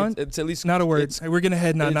feel like Rotund? it's at least Not a word. it's- We're gonna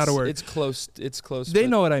head not a word. It's close. It's close. They but-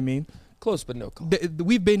 know what I mean. close, but no call.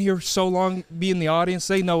 We've been here so long, be in the audience.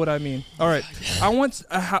 They know what I mean. All right, I want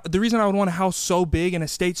the reason I would want a house so big and a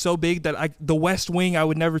estate so big that the West Wing I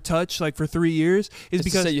would never touch like for 3 years is It's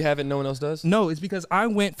because to say you have it, no one else does. no, it's because I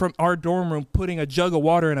went from our dorm room putting a jug of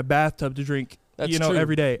water in a bathtub to drink. That's true.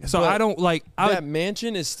 Every day. So But I don't like. That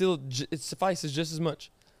mansion is still. It suffices just as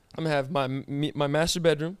much. I'm gonna have my master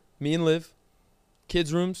bedroom, me and Liv,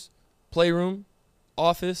 kids' rooms, playroom,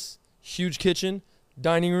 office, huge kitchen,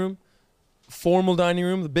 dining room, formal dining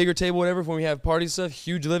room, the bigger table, whatever, for when we have party stuff,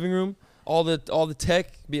 huge living room, all the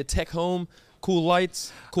tech, be a tech home, cool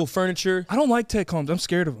lights, cool furniture. I don't like tech homes. I'm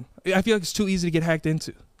scared of them. I feel like it's too easy to get hacked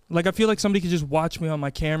into. Like I feel like somebody could just watch me on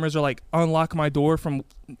my cameras or like unlock my door from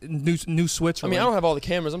new switch. I mean, I don't have all the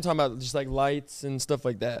cameras. I'm talking about just like lights and stuff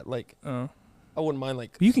like that. Like, I wouldn't mind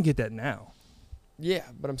like. You can get that now. Yeah,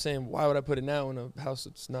 but I'm saying, why would I put it now in a house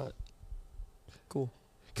that's not cool?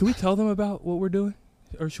 Can we tell them about what we're doing,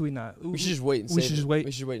 or should we not? We should just wait and We save should it. just wait.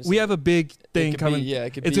 We should wait. And We save have it. a big thing It could coming. Be, yeah,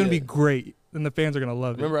 it could It's be gonna a- be great, and the fans are gonna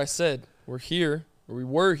love Remember, I said we're here, or we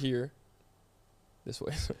were here. This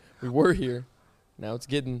way, we were here. Now it's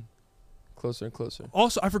getting closer and closer.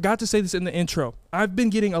 Also, I forgot to say this in the intro. I've been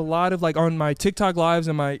getting a lot of like on my TikTok lives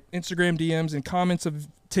and my Instagram DMs and comments of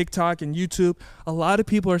TikTok and YouTube. A lot of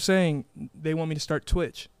people are saying they want me to start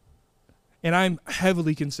Twitch, and I'm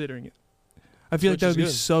heavily considering it. I feel like Twitch that is would be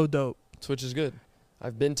good. so dope. Twitch is good.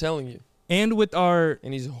 I've been telling you. And with our,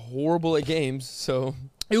 And he's horrible at games, so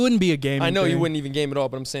it wouldn't be a game. I know you wouldn't even game at all,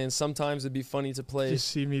 but I'm saying sometimes it'd be funny to play just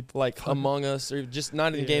see me. like fun. Among Us, or just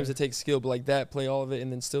not in Yeah. games that take skill, but like that, play all of it and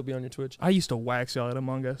then still be on your Twitch. I used to wax y'all at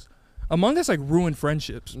Among Us. Among Us like ruined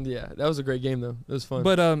friendships. Yeah, that was a great game though. It was fun.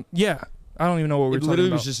 But yeah, I don't even know what we're it talking literally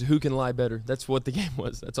about. was just who can lie better. That's what the game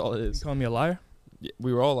was. That's all it You is. calling me a liar? Yeah,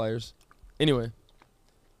 we were all liars. Anyway,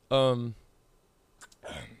 I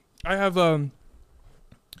have a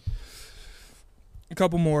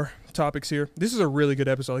couple more topics here. This is a really good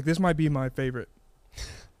episode. Like this might be my favorite.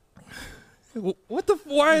 What the?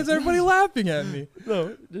 Why is everybody laughing at me?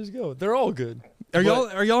 no, just go. They're all good. Are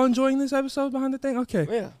But- y'all enjoying this episode behind the thing? Okay,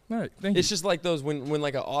 Yeah, all right. Thank it's just like those when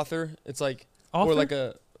like an author, it's like you. Author? or like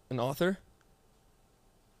an author.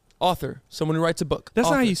 Author, someone who writes a book. That's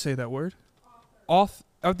not how Author. you say that word. Author.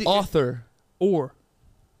 Author. Or.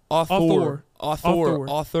 Author. Author.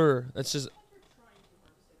 Author. That's just.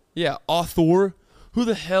 Yeah, author. Who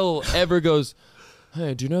the hell ever goes,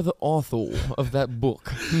 hey, do you know the author of that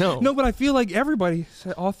book? No. No, but I feel like everybody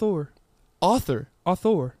said author. Author.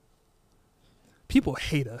 Author. People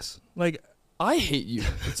hate us. Like I hate you.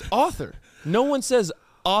 It's author. No one says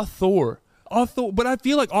author. author, but I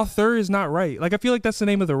feel like author is not right. Like I feel like that's the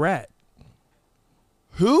name of the rat.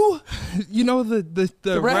 Who? You know the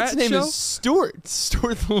The rat's rat name show? is Stuart.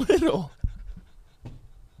 Stuart the Little.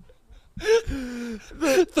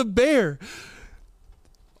 the bear.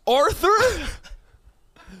 Arthur?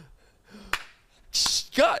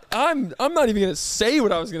 God, I'm not even gonna say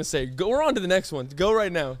what I was gonna say. We're on to the next one. Go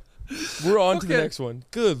right now. We're on to the Okay. next one.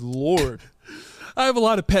 Good Lord. I have a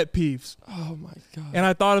lot of pet peeves, Oh my God. and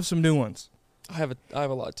I thought of some new ones. I have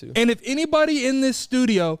a lot too. And if anybody in this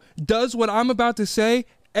studio does what I'm about to say,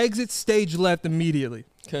 Exit stage left immediately.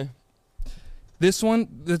 Okay. This one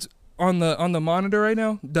that's on the monitor right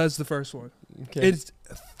now does the first one. Okay. It's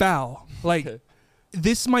foul. Like, Okay.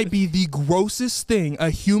 this might be the grossest thing a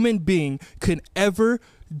human being can ever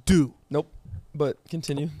do. Nope. But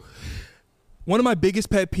continue. One of my biggest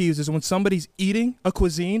pet peeves is when somebody's eating a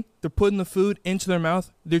cuisine, they're putting the food into their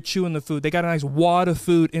mouth, they're chewing the food. They got a nice wad of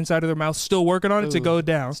food inside of their mouth, still working on it to Ooh. go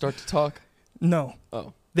down. Start to talk. No.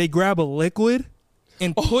 Oh. They grab a liquid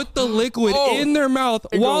and put the liquid Oh. in their mouth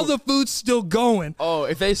And while go- the food's still going. Oh,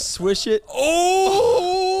 if they swish it,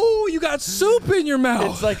 Oh, you got soup in your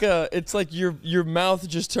mouth. it's like your mouth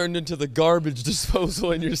just turned into the garbage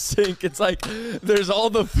disposal in your sink. It's like there's all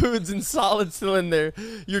the foods and solids still in there.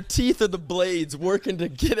 Your teeth are the blades working to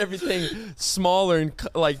get everything smaller and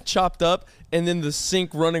like chopped up, and then the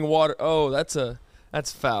sink running water. Oh, that's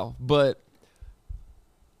foul. But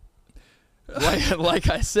like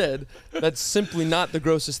I said, that's simply not the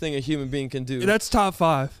grossest thing a human being can do. That's top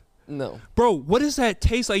 5. No. Bro, what does that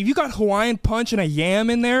taste like? If you got Hawaiian punch and a yam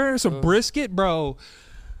in there, some brisket, bro.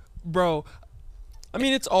 I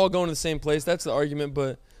mean, it's all going to the same place. That's the argument.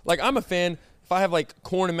 But like, I'm a fan. If I have like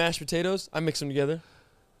corn and mashed potatoes, I mix them together.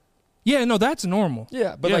 Yeah, no, that's normal.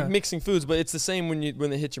 Yeah, but Yeah. like mixing foods, but it's the same when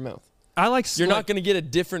they hit your mouth. I like. You're not going to get a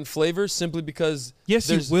different flavor simply because. Yes,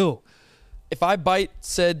 you will. If I bite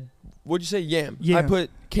said, what'd you say, yam? I Yam. put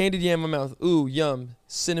candied yam in my mouth. Ooh, yum.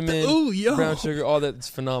 Cinnamon, Ooh, yum. brown sugar, all that's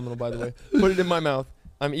phenomenal, by the way. Put it in my mouth.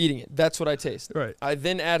 I'm eating it. That's what I taste. Right. I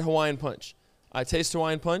then add Hawaiian punch. I taste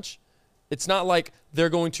Hawaiian punch. It's not like they're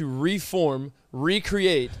going to reform,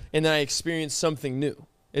 recreate, and then I experience something new.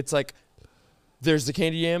 It's like there's the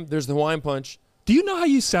candy yam, there's the Hawaiian punch, Do you know how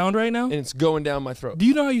you sound right now? and it's going down my throat. Do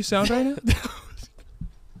you know how you sound right now?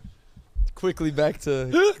 Quickly back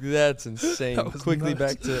to that's insane. That was Quickly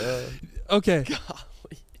nuts. back to Okay.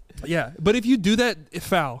 Yeah, but if you do that,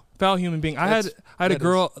 foul human being. I had a that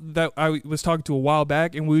girl that I was talking to a while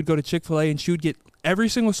back, and we would go to Chick-fil-A, and she would get every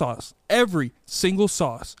single sauce,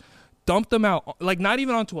 dump them out, like not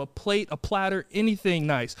even onto a plate, a platter, anything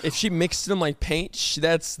nice, if she mixed them like paint,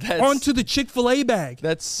 that's onto the Chick-fil-A bag.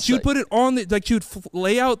 that's She would put it on the, like she would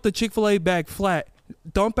lay out the Chick-fil-A bag flat,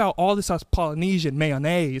 dump out all the sauce, Polynesian,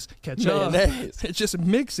 mayonnaise, ketchup, Mayonnaise. just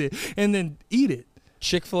mix it, and then eat it.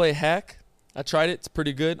 Chick-fil-A hack. I tried it. It's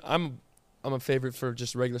pretty good. I'm a favorite for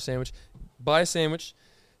just a regular sandwich. Buy a sandwich,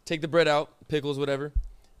 take the bread out, pickles, whatever.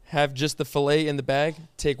 Have just the filet in the bag.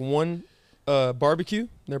 Take one their barbecue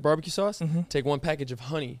sauce. Mm-hmm. Take one package of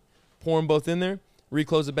honey. Pour them both in there.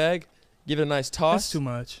 Reclose the bag. Give it a nice toss. That's too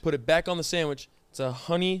much. Put it back on the sandwich. It's a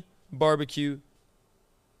honey barbecue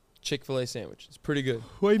Chick-fil-A sandwich. It's pretty good.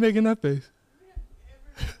 Why are you making that face?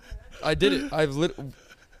 I did it.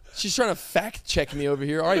 She's trying to fact check me over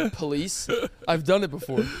here. All right, police. I've done it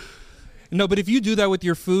before. No, but if you do that with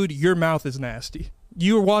your food, your mouth is nasty.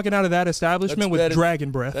 You were walking out of that establishment with that is-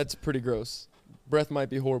 dragon breath. That's pretty gross. Breath might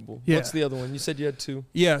be horrible. Yeah. What's the other one? You said you had 2.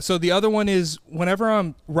 Yeah, so the other one is whenever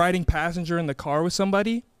I'm riding passenger in the car with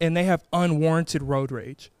somebody and they have unwarranted road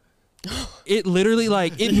rage. It literally,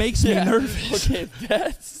 like, it makes me nervous. Okay,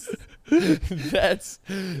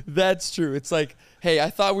 that's true. It's like, hey, I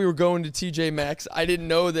thought we were going to TJ Maxx. I didn't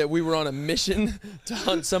know that we were on a mission to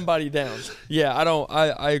hunt somebody down. Yeah,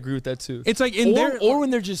 I agree with that too. It's like in there, or when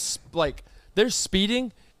they're just like they're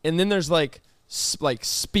speeding and then there's like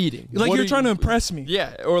speeding. like What you're are trying you- to impress me.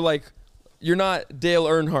 Yeah, or like you're not Dale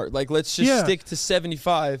Earnhardt. Like, let's just Yeah. stick to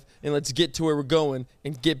 75 and let's get to where we're going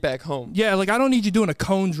and get back home. Yeah, like I don't need you doing a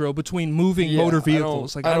cone drill between moving Yeah, motor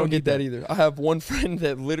vehicles. Like I don't need get that either. I have one friend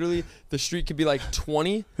that literally the street could be like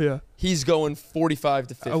 20. Yeah, He's going 45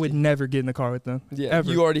 to 50. I would never get in the car with them. Yeah,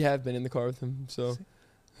 ever. you already have been in the car with him. So,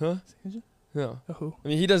 huh? No. Who? I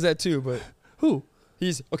mean, he does that too, but Who?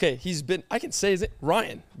 he's okay. He's been. I can say, is it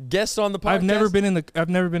Ryan? Guest on the podcast. I've never been in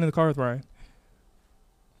the car with Ryan.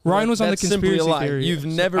 Ryan was on the That's simply a conspiracy lie. theory. You've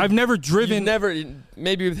episode. never. I've never driven. You've never.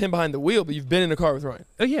 Maybe with him behind the wheel, but you've been in a car with Ryan.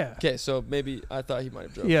 Oh yeah. Okay, so maybe I thought he might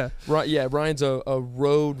have driven. Yeah. Yeah, Ryan's a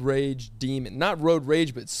road rage demon. Not road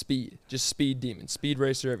rage, but speed. Just speed demon. Speed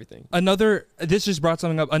racer, everything. This just brought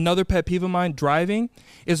something up. Another pet peeve of mine driving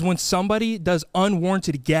is when somebody does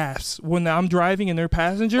unwarranted gas when I'm driving and they're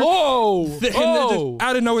passenger. Oh! And they're just,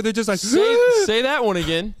 out of nowhere, they're just like, Say that one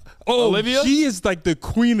again. oh, Olivia? she is like the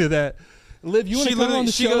queen of that. Liv, you want to come on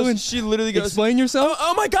the show and she literally goes, explain yourself?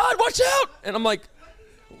 oh my God, watch out! And I'm like,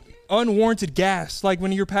 Unwarranted gas, like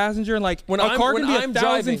when you're passenger and like When a I'm- car when can be I'm 1,000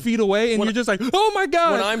 driving- feet away and when- you're just like, oh my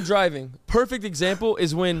God. when I'm driving, perfect example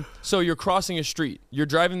is when, so you're crossing a street. You're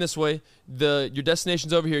driving this way. Your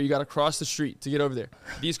destination's over here. You got to cross the street to get over there.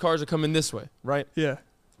 These cars are coming this way, right? yeah.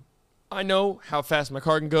 I know how fast my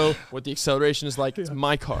car can go, what the acceleration is like. It's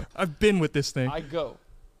my car. I've been with this thing. I go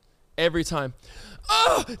every time.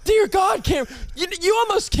 Oh, dear God, Cameron, you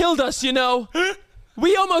almost killed us, you know.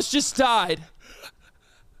 We almost just died.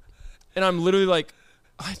 And I'm literally like,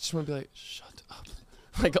 I just want to be like, shut up.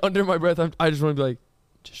 Like under my breath, I just want to be like,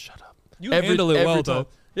 just shut up. You handle it well, though.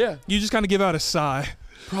 Yeah. You just kind of give out a sigh.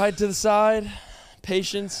 Pride to the side,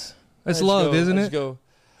 patience. That's love, isn't it? Just go.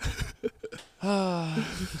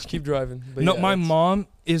 Just keep driving. But no, yeah, my mom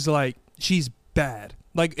is like, she's bad.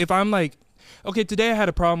 Like, if I'm like, okay, today I had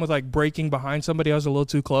a problem with like braking behind somebody. I was a little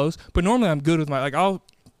too close. But normally I'm good with like, I'll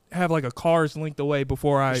have like a car's length away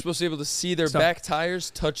before You're supposed to be able to see their back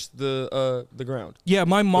tires touch the ground. Yeah,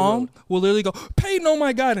 my mom will literally go, Peyton, oh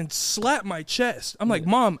my God, and slap my chest. I'm like,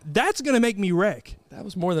 Mom, that's going to make me wreck. That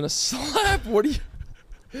was more than a slap. What do you...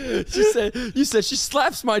 You said she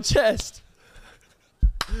slaps my chest.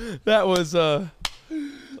 That was yeah,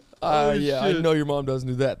 I know your mom doesn't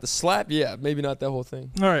do that. The slap, yeah, maybe not that whole thing.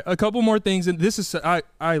 All right, a couple more things, and this is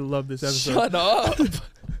I love this episode. Shut up.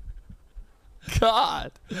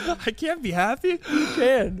 God, I can't be happy. You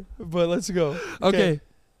can, but let's go. Okay.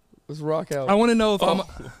 Let's rock out. I want to know if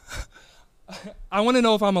I want to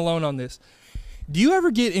know if I'm alone on this. Do you ever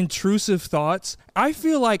get intrusive thoughts? I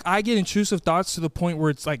feel like I get intrusive thoughts to the point where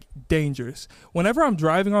it's like dangerous. Whenever I'm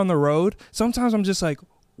driving on the road, sometimes I'm just like,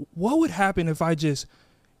 what would happen if I just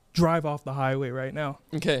drive off the highway right now?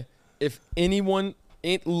 Okay. If anyone,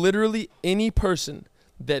 literally any person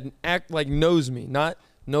that knows me, not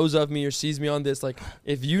knows of me or sees me on this, like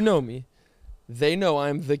if you know me, they know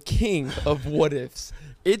I'm the king of what ifs.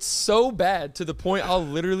 It's so bad to the point I'll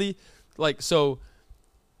literally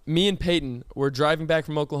me and Peyton were driving back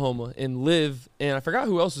from Oklahoma and Liv, and I forgot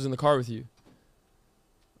who else was in the car with you.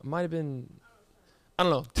 It might have been, I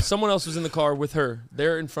don't know. Someone else was in the car with her.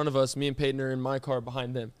 They're in front of us. Me and Peyton are in my car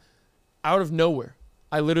behind them. Out of nowhere,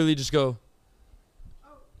 I literally just go,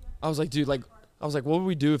 I was like, dude, what would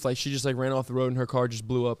we do if she just ran off the road and her car just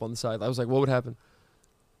blew up on the side? I was like, what would happen?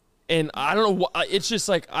 And I don't know. It's just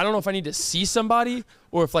I don't know if I need to see somebody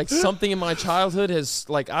or if something in my childhood has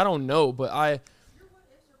I don't know, but I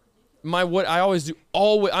always do.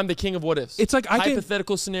 I'm the king of what ifs. It's like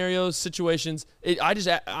hypothetical scenarios, situations.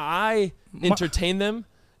 I entertain them.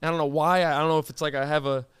 I don't know why. I don't know if it's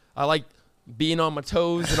I like being on my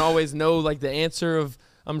toes and always know the answer of.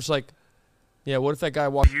 I'm just yeah. What if that guy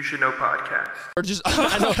walked? You Should Know podcast. Or just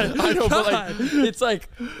I know, but it's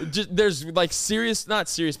just there's serious, not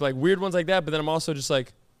serious, but weird ones like that. But then I'm also just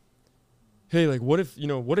hey, what if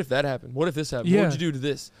that happened? What if this happened? Yeah. What would you do to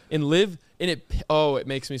this? And Liv, and it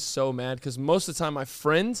makes me so mad because most of the time my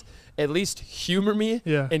friends at least humor me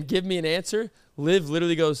and give me an answer. Liv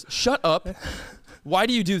literally goes, shut up. Why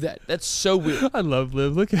do you do that? That's so weird. I love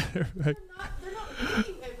Liv. Look at her. They're not with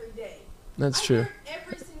you every day. That's true.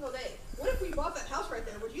 Every single day. What if we bought that house right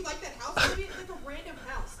there? Would you like that house? Maybe it's a random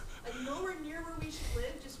house. Nowhere near where we should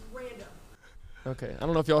live, just random. Okay, I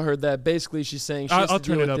don't know if y'all heard that. Basically, she's saying I'll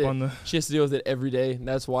turn it up on the. She has to deal with it every day, and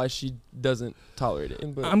that's why she doesn't tolerate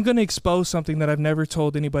it. But I'm gonna expose something that I've never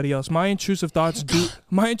told anybody else. My intrusive thoughts do.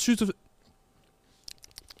 My intrusive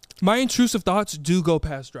thoughts do go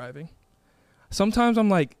past driving. Sometimes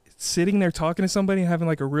I'm sitting there talking to somebody and having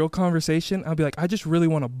a real conversation. I'll be like, I just really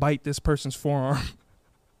want to bite this person's forearm.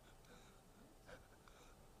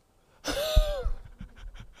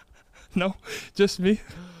 No, just me.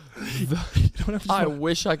 I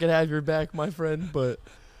wish I could have your back, my friend, but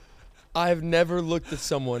I've never looked at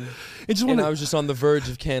someone and I was just on the verge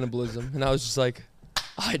of cannibalism, and I was just I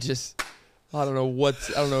don't know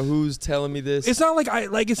who's telling me this. It's not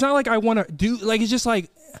I want to do it's just oh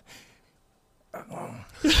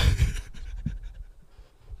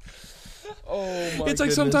my it's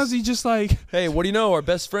goodness. Sometimes he's just hey, what do you know? Our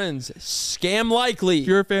best friends, scam likely. If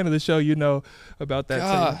you're a fan of the show, you know about that.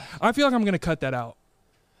 God. I feel like I'm gonna cut that out.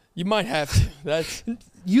 You might have to. That's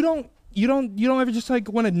you don't ever just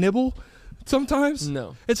want to nibble sometimes?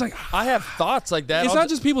 No. It's I have thoughts like that. It's not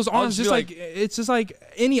just people's arms, just it's just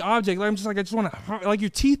any object. I'm just I just want to your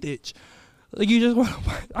teeth itch. You just want to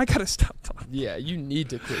I got to stop talking. Yeah, you need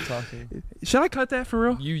to quit talking. Should I cut that for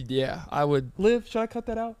real? Yeah, I would. Liv, should I cut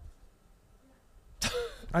that out?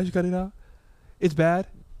 I just cut it out. It's bad.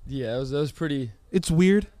 Yeah, that was pretty. It's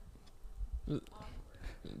weird.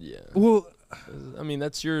 Yeah. Well, I mean,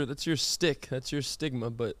 that's your stick. That's your stigma.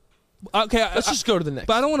 But okay, let's just go to the next.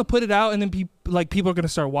 But I don't want to put it out, and then people are gonna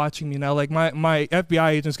start watching me now. My FBI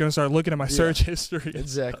agent's gonna start looking at my search history.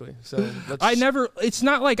 Exactly. So I never. It's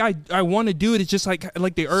not I want to do it. It's just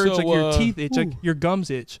the urge, your teeth itch, your gums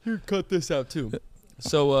itch. Here, cut this out too.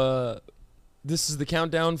 So This is the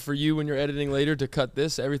countdown for you when you're editing later to cut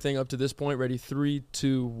this. Everything up to this point. Ready? 3,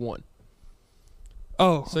 2, 1.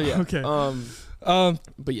 Oh, So yeah. okay.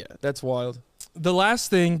 But yeah, that's wild. The last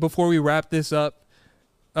thing before we wrap this up,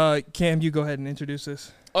 Cam, you go ahead and introduce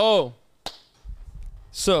this. Oh.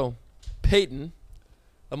 So, Peyton,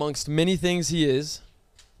 amongst many things he is,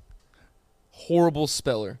 horrible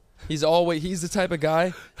speller. He's the type of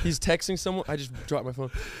guy, he's texting someone. I just dropped my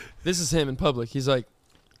phone. This is him in public. He's like,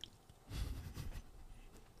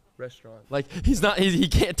 restaurant. Like, he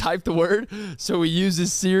can't type the word, so he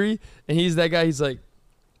uses Siri, and he's that guy. He's like,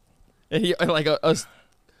 and he, like,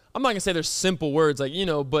 I'm not going to say they're simple words, like,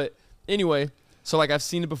 but anyway. So, like, I've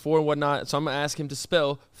seen it before and whatnot, so I'm going to ask him to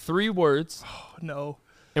spell 3 words. Oh, no.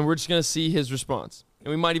 And we're just going to see his response. And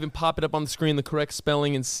we might even pop it up on the screen, the correct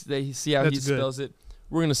spelling, and see how he spells it.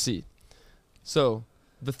 We're going to see. So,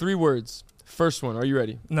 the 3 words. First one, are you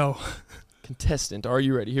ready? No. Contestant, are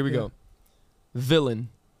you ready? Here we go. Villain.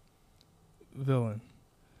 Villain.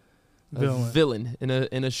 Villain.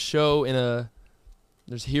 In a show,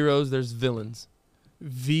 there's heroes, there's villains.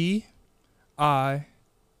 I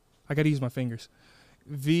got to use my fingers.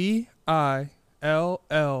 VILLIAN.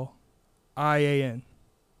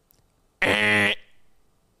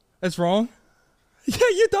 That's wrong? Yeah,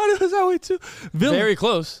 you thought it was that way too. Villain. Very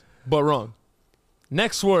close, but wrong.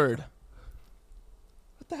 Next word.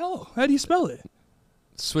 What the hell? How do you spell it?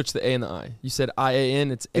 Switch the A and the I. You said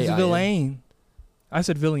IAN, it's A-I-N. It's villain. I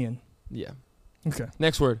said villian. Yeah. Okay.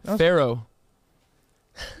 Next word. Pharaoh.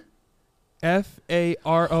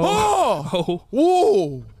 F-A-R-O. Oh!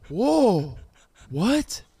 Whoa! Whoa!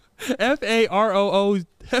 What? F-A-R-O-O.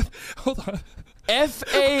 Hold on.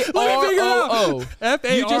 F-A-R-O-O.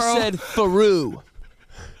 F-A-R-O. You just said Faru.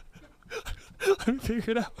 Let me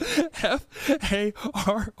figure it out. F-A-R-R-O-W.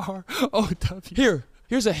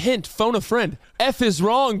 Here's a hint. Phone a friend. F is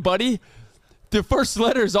wrong, buddy. The first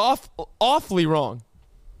letter is awfully wrong.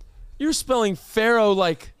 You're spelling Pharaoh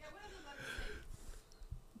like...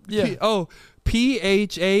 Yeah.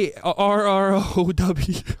 P-H-A-R-R-O-W.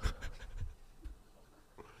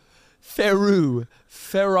 Faru.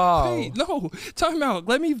 Pharaoh. Hey, no. Time out.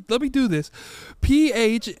 Let me do this.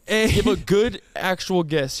 P-H-A... Give a good actual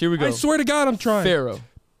guess. Here we go. I swear to God I'm trying. Pharaoh.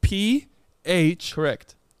 P-H...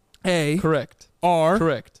 Correct. A... Correct. R...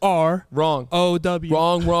 Correct. R... Wrong. O-W.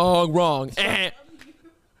 Wrong.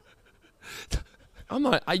 I'm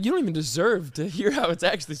not... you don't even deserve to hear how it's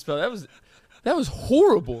actually spelled. That was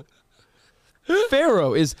horrible.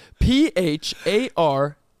 Pharaoh is P-H-A-R-A-O-H.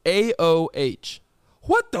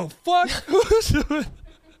 What the fuck?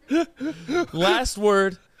 Last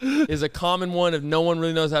word is a common one if no one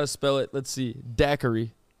really knows how to spell it. Let's see.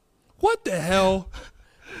 Daiquiri. What the hell?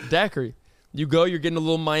 Daiquiri. You're getting a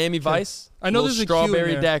little Miami Vice. I know little there's a Q in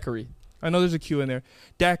strawberry there. daiquiri. I know there's a Q in there.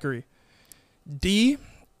 Daiquiri.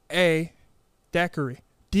 D-A... Daiquiri.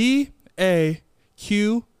 D-A-Q-U-I-R-E.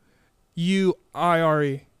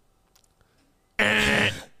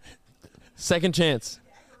 Second chance.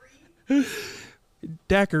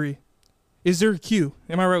 Daiquiri. Is there a Q?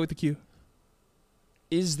 Am I right with the Q?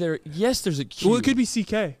 Is there? Yes, there's a Q. Well, it could be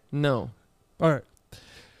CK. No. All right.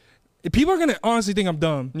 People are going to honestly think I'm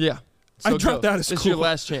dumb. Yeah. I dropped out of This is school. your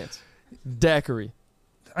last chance. Daiquiri.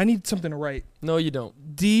 I need something to write. No, you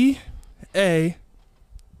don't. D-A-Q.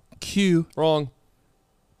 Wrong.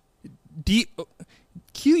 Q?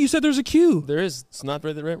 You said there's a Q. There is. It's not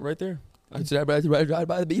right there. I said right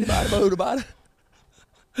by the beat, by the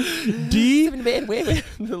D.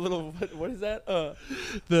 the little, what is that?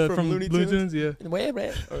 From Looney Tunes, yeah. All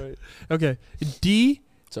right. Okay. D.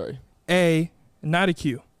 Sorry. A. Not a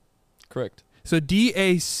Q. Correct. So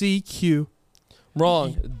D-A-C-Q.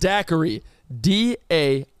 Wrong. Daiquiri.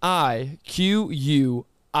 D-A-I-Q-U-I-R-I.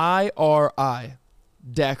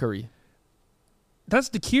 Daiquiri. That's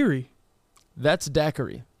the Kiri. That's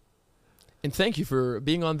daiquiri. And thank you for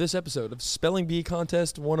being on this episode of Spelling Bee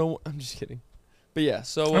Contest 101. I'm just kidding. But yeah,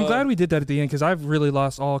 so... I'm glad we did that at the end because I've really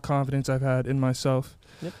lost all confidence I've had in myself.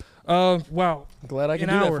 Yep. Wow. I'm glad I can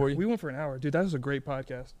do that for you. We went for an hour. Dude, that was a great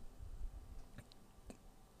podcast.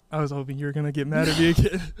 I was hoping you were going to get mad at me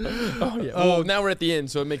again. Oh, yeah. Well, now we're at the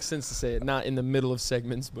end, so it makes sense to say it, not in the middle of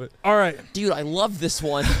segments. But all right. Dude, I love this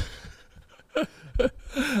one.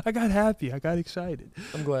 I got happy. I got excited.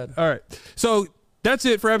 I'm glad. All right. So that's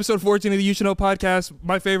it for episode 14 of the You Should Know podcast.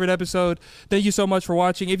 My favorite episode. Thank you so much for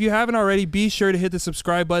watching. If you haven't already, be sure to hit the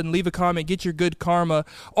subscribe button, leave a comment, get your good karma.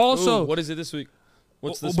 Also, what is it this week?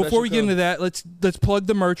 What's the before we get into that, let's plug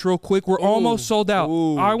the merch real quick. We're almost sold out.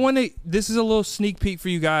 Ooh. This is a little sneak peek for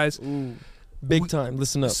you guys. Big time.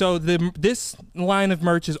 Listen up. So this line of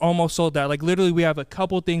merch is almost sold out. Like literally, we have a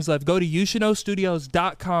couple things left. Go to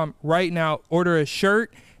youshouldknowstudios.com right now. Order a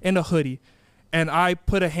shirt and a hoodie, and I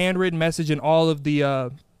put a handwritten message in all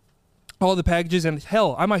the packages. And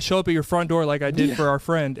hell, I might show up at your front door like I did for our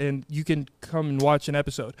friend, and you can come and watch an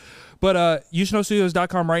episode. But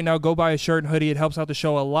youshouldknowstudios.com right now. Go buy a shirt and hoodie. It helps out the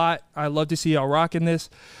show a lot. I love to see y'all rocking this.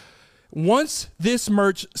 Once this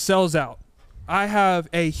merch sells out, I have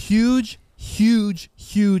a huge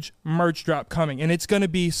merch drop coming, and it's going to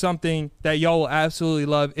be something that y'all will absolutely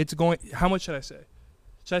love. It's going, how much should I say?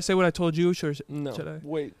 Should I say what I told you? No, should I?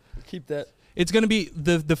 Wait, keep that. It's going to be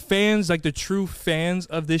the fans, like the true fans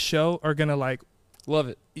of this show are going to like, love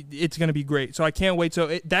it. It's going to be great. So I can't wait.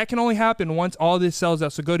 So that can only happen once all this sells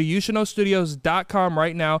out. So go to youshouldknowstudios.com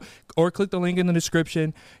right now, or click the link in the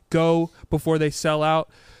description. Go before they sell out.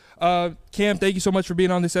 Cam, thank you so much for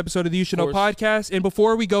being on this episode of the You Should Know podcast. And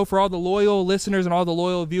before we go, for all the loyal listeners and all the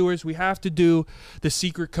loyal viewers, we have to do the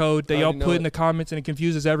secret code that y'all put in the comments, and it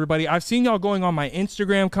confuses everybody. I've seen y'all going on my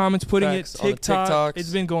Instagram comments, putting Facts, it TikTok. TikToks.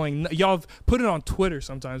 It's been going. Y'all have put it on Twitter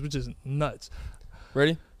sometimes, which is nuts.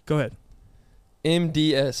 Ready? Go ahead.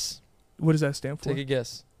 MDS. What does that stand for? Take a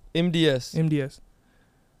guess. MDS. MDS.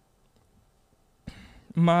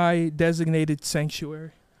 My designated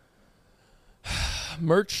sanctuary.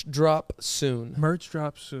 Merch drop soon. Merch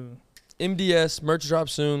drop soon. MDS, merch drop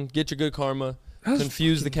soon. Get your good karma.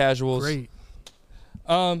 Confuse the casuals. Great.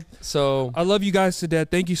 So I love you guys to death.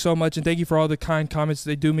 Thank you so much, and thank you for all the kind comments.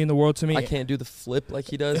 They do mean the world to me. I can't do the flip like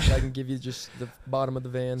he does, but I can give you just the bottom of the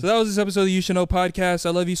van. So that was this episode of the You Should Know podcast. I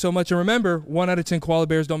love you so much. And remember, 1 out of 10 koala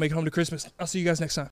bears don't make it home to Christmas. I'll see you guys next time.